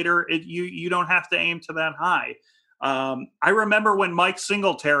 and then later you don't have to aim to that high. I remember when Mike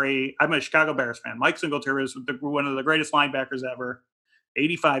Singletary, I'm a Chicago Bears fan. Mike Singletary was one of the greatest linebackers ever,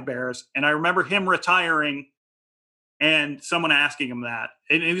 85 Bears. And I remember him retiring and someone asking him that.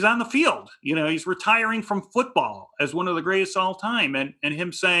 And he was on the field. He's retiring from football as one of the greatest of all time. And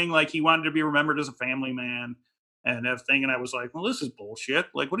him saying like he wanted to be remembered as a family man and everything. And I was like, well, this is bullshit.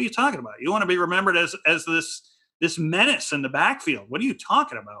 Like, what are you talking about? You want to be remembered as this menace in the backfield. What are you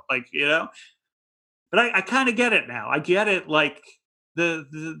talking about? Like, but I kind of get it now. I get it. Like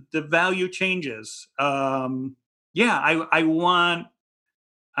the value changes. Yeah, I want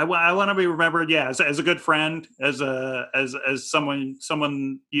to be remembered. Yeah, as a good friend, as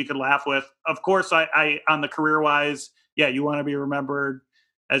someone you could laugh with. Of course, I on the career wise, yeah, you want to be remembered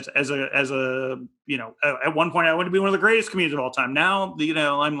as a at one point I wanted to be one of the greatest comedians of all time. Now,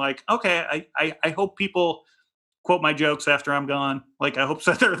 I'm like, okay, I hope people quote my jokes after I'm gone. Like, I hope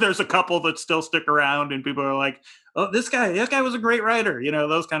so there's a couple that still stick around and people are like, oh, that guy was a great writer,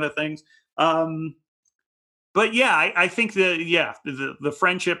 those kind of things. But yeah, I think the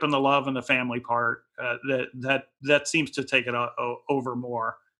friendship and the love and the family part that seems to take it over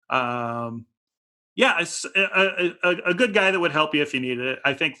more. Yeah, it's a good guy that would help you if you needed it.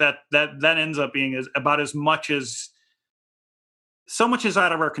 I think that ends up being about as much as so much is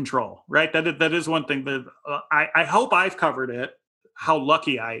out of our control, right? That is one thing that I hope I've covered it. How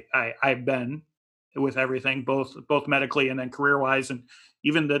lucky I've been with everything, both medically and then career wise, and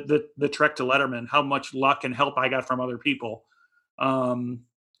even the trek to Letterman. How much luck and help I got from other people,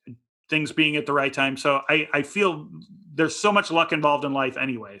 things being at the right time. So I feel there's so much luck involved in life,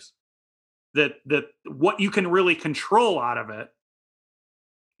 anyways. That what you can really control out of it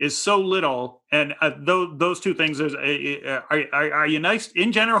is so little, and those two things is are you nice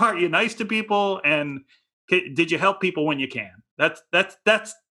in general? Are you nice to people, and did you help people when you can? That's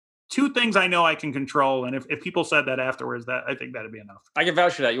two things I know I can control, and if people said that afterwards, that I think that'd be enough. I can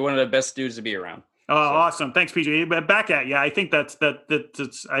vouch for that. You're one of the best dudes to be around. Oh, so. Awesome! Thanks, PJ. But back at you. I think that's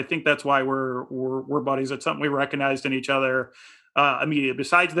I think that's why we're buddies. It's something we recognized in each other immediately.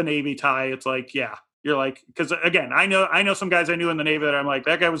 Besides the Navy tie, it's like, yeah. You're like, because again, I know some guys I knew in the Navy that I'm like,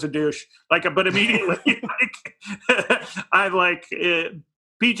 that guy was a douche. Like, but immediately, I'm like,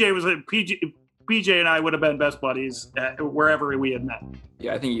 PJ and I would have been best buddies wherever we had met.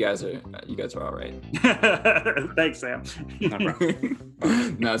 Yeah, I think you guys are all right. Thanks, Sam.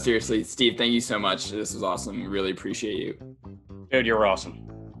 No, seriously, Steve, thank you so much. This was awesome. Really appreciate you. Dude, you were awesome.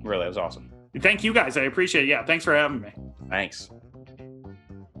 Really, it was awesome. Thank you guys. I appreciate it. Yeah, thanks for having me. Thanks.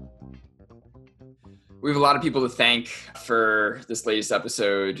 We have a lot of people to thank for this latest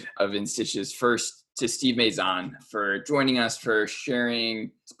episode of In Stitches. First, to Steve Mazan for joining us, for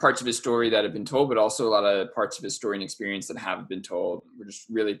sharing parts of his story that have been told, but also a lot of parts of his story and experience that haven't been told. We're just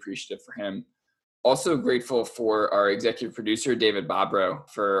really appreciative for him. Also grateful for our executive producer, David Bobrow,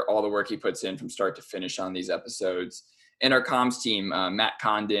 for all the work he puts in from start to finish on these episodes. And our comms team, Matt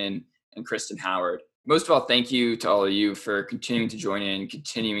Condon and Kristen Howard. Most of all, thank you to all of you for continuing to join in,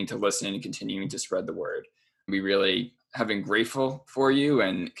 continuing to listen, and continuing to spread the word. We really have been grateful for you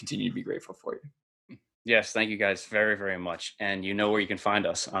and continue to be grateful for you. Yes, thank you guys very, very much. And you know where you can find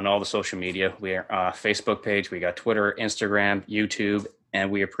us on all the social media. We are Facebook page, we got Twitter, Instagram, YouTube, and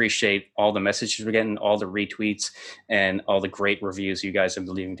we appreciate all the messages we're getting, all the retweets, and all the great reviews you guys have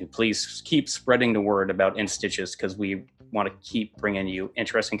been leaving. Please keep spreading the word about In Stitches, because we want to keep bringing you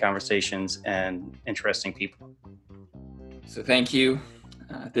interesting conversations and interesting people. So thank you.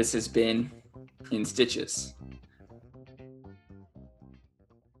 This has been In Stitches.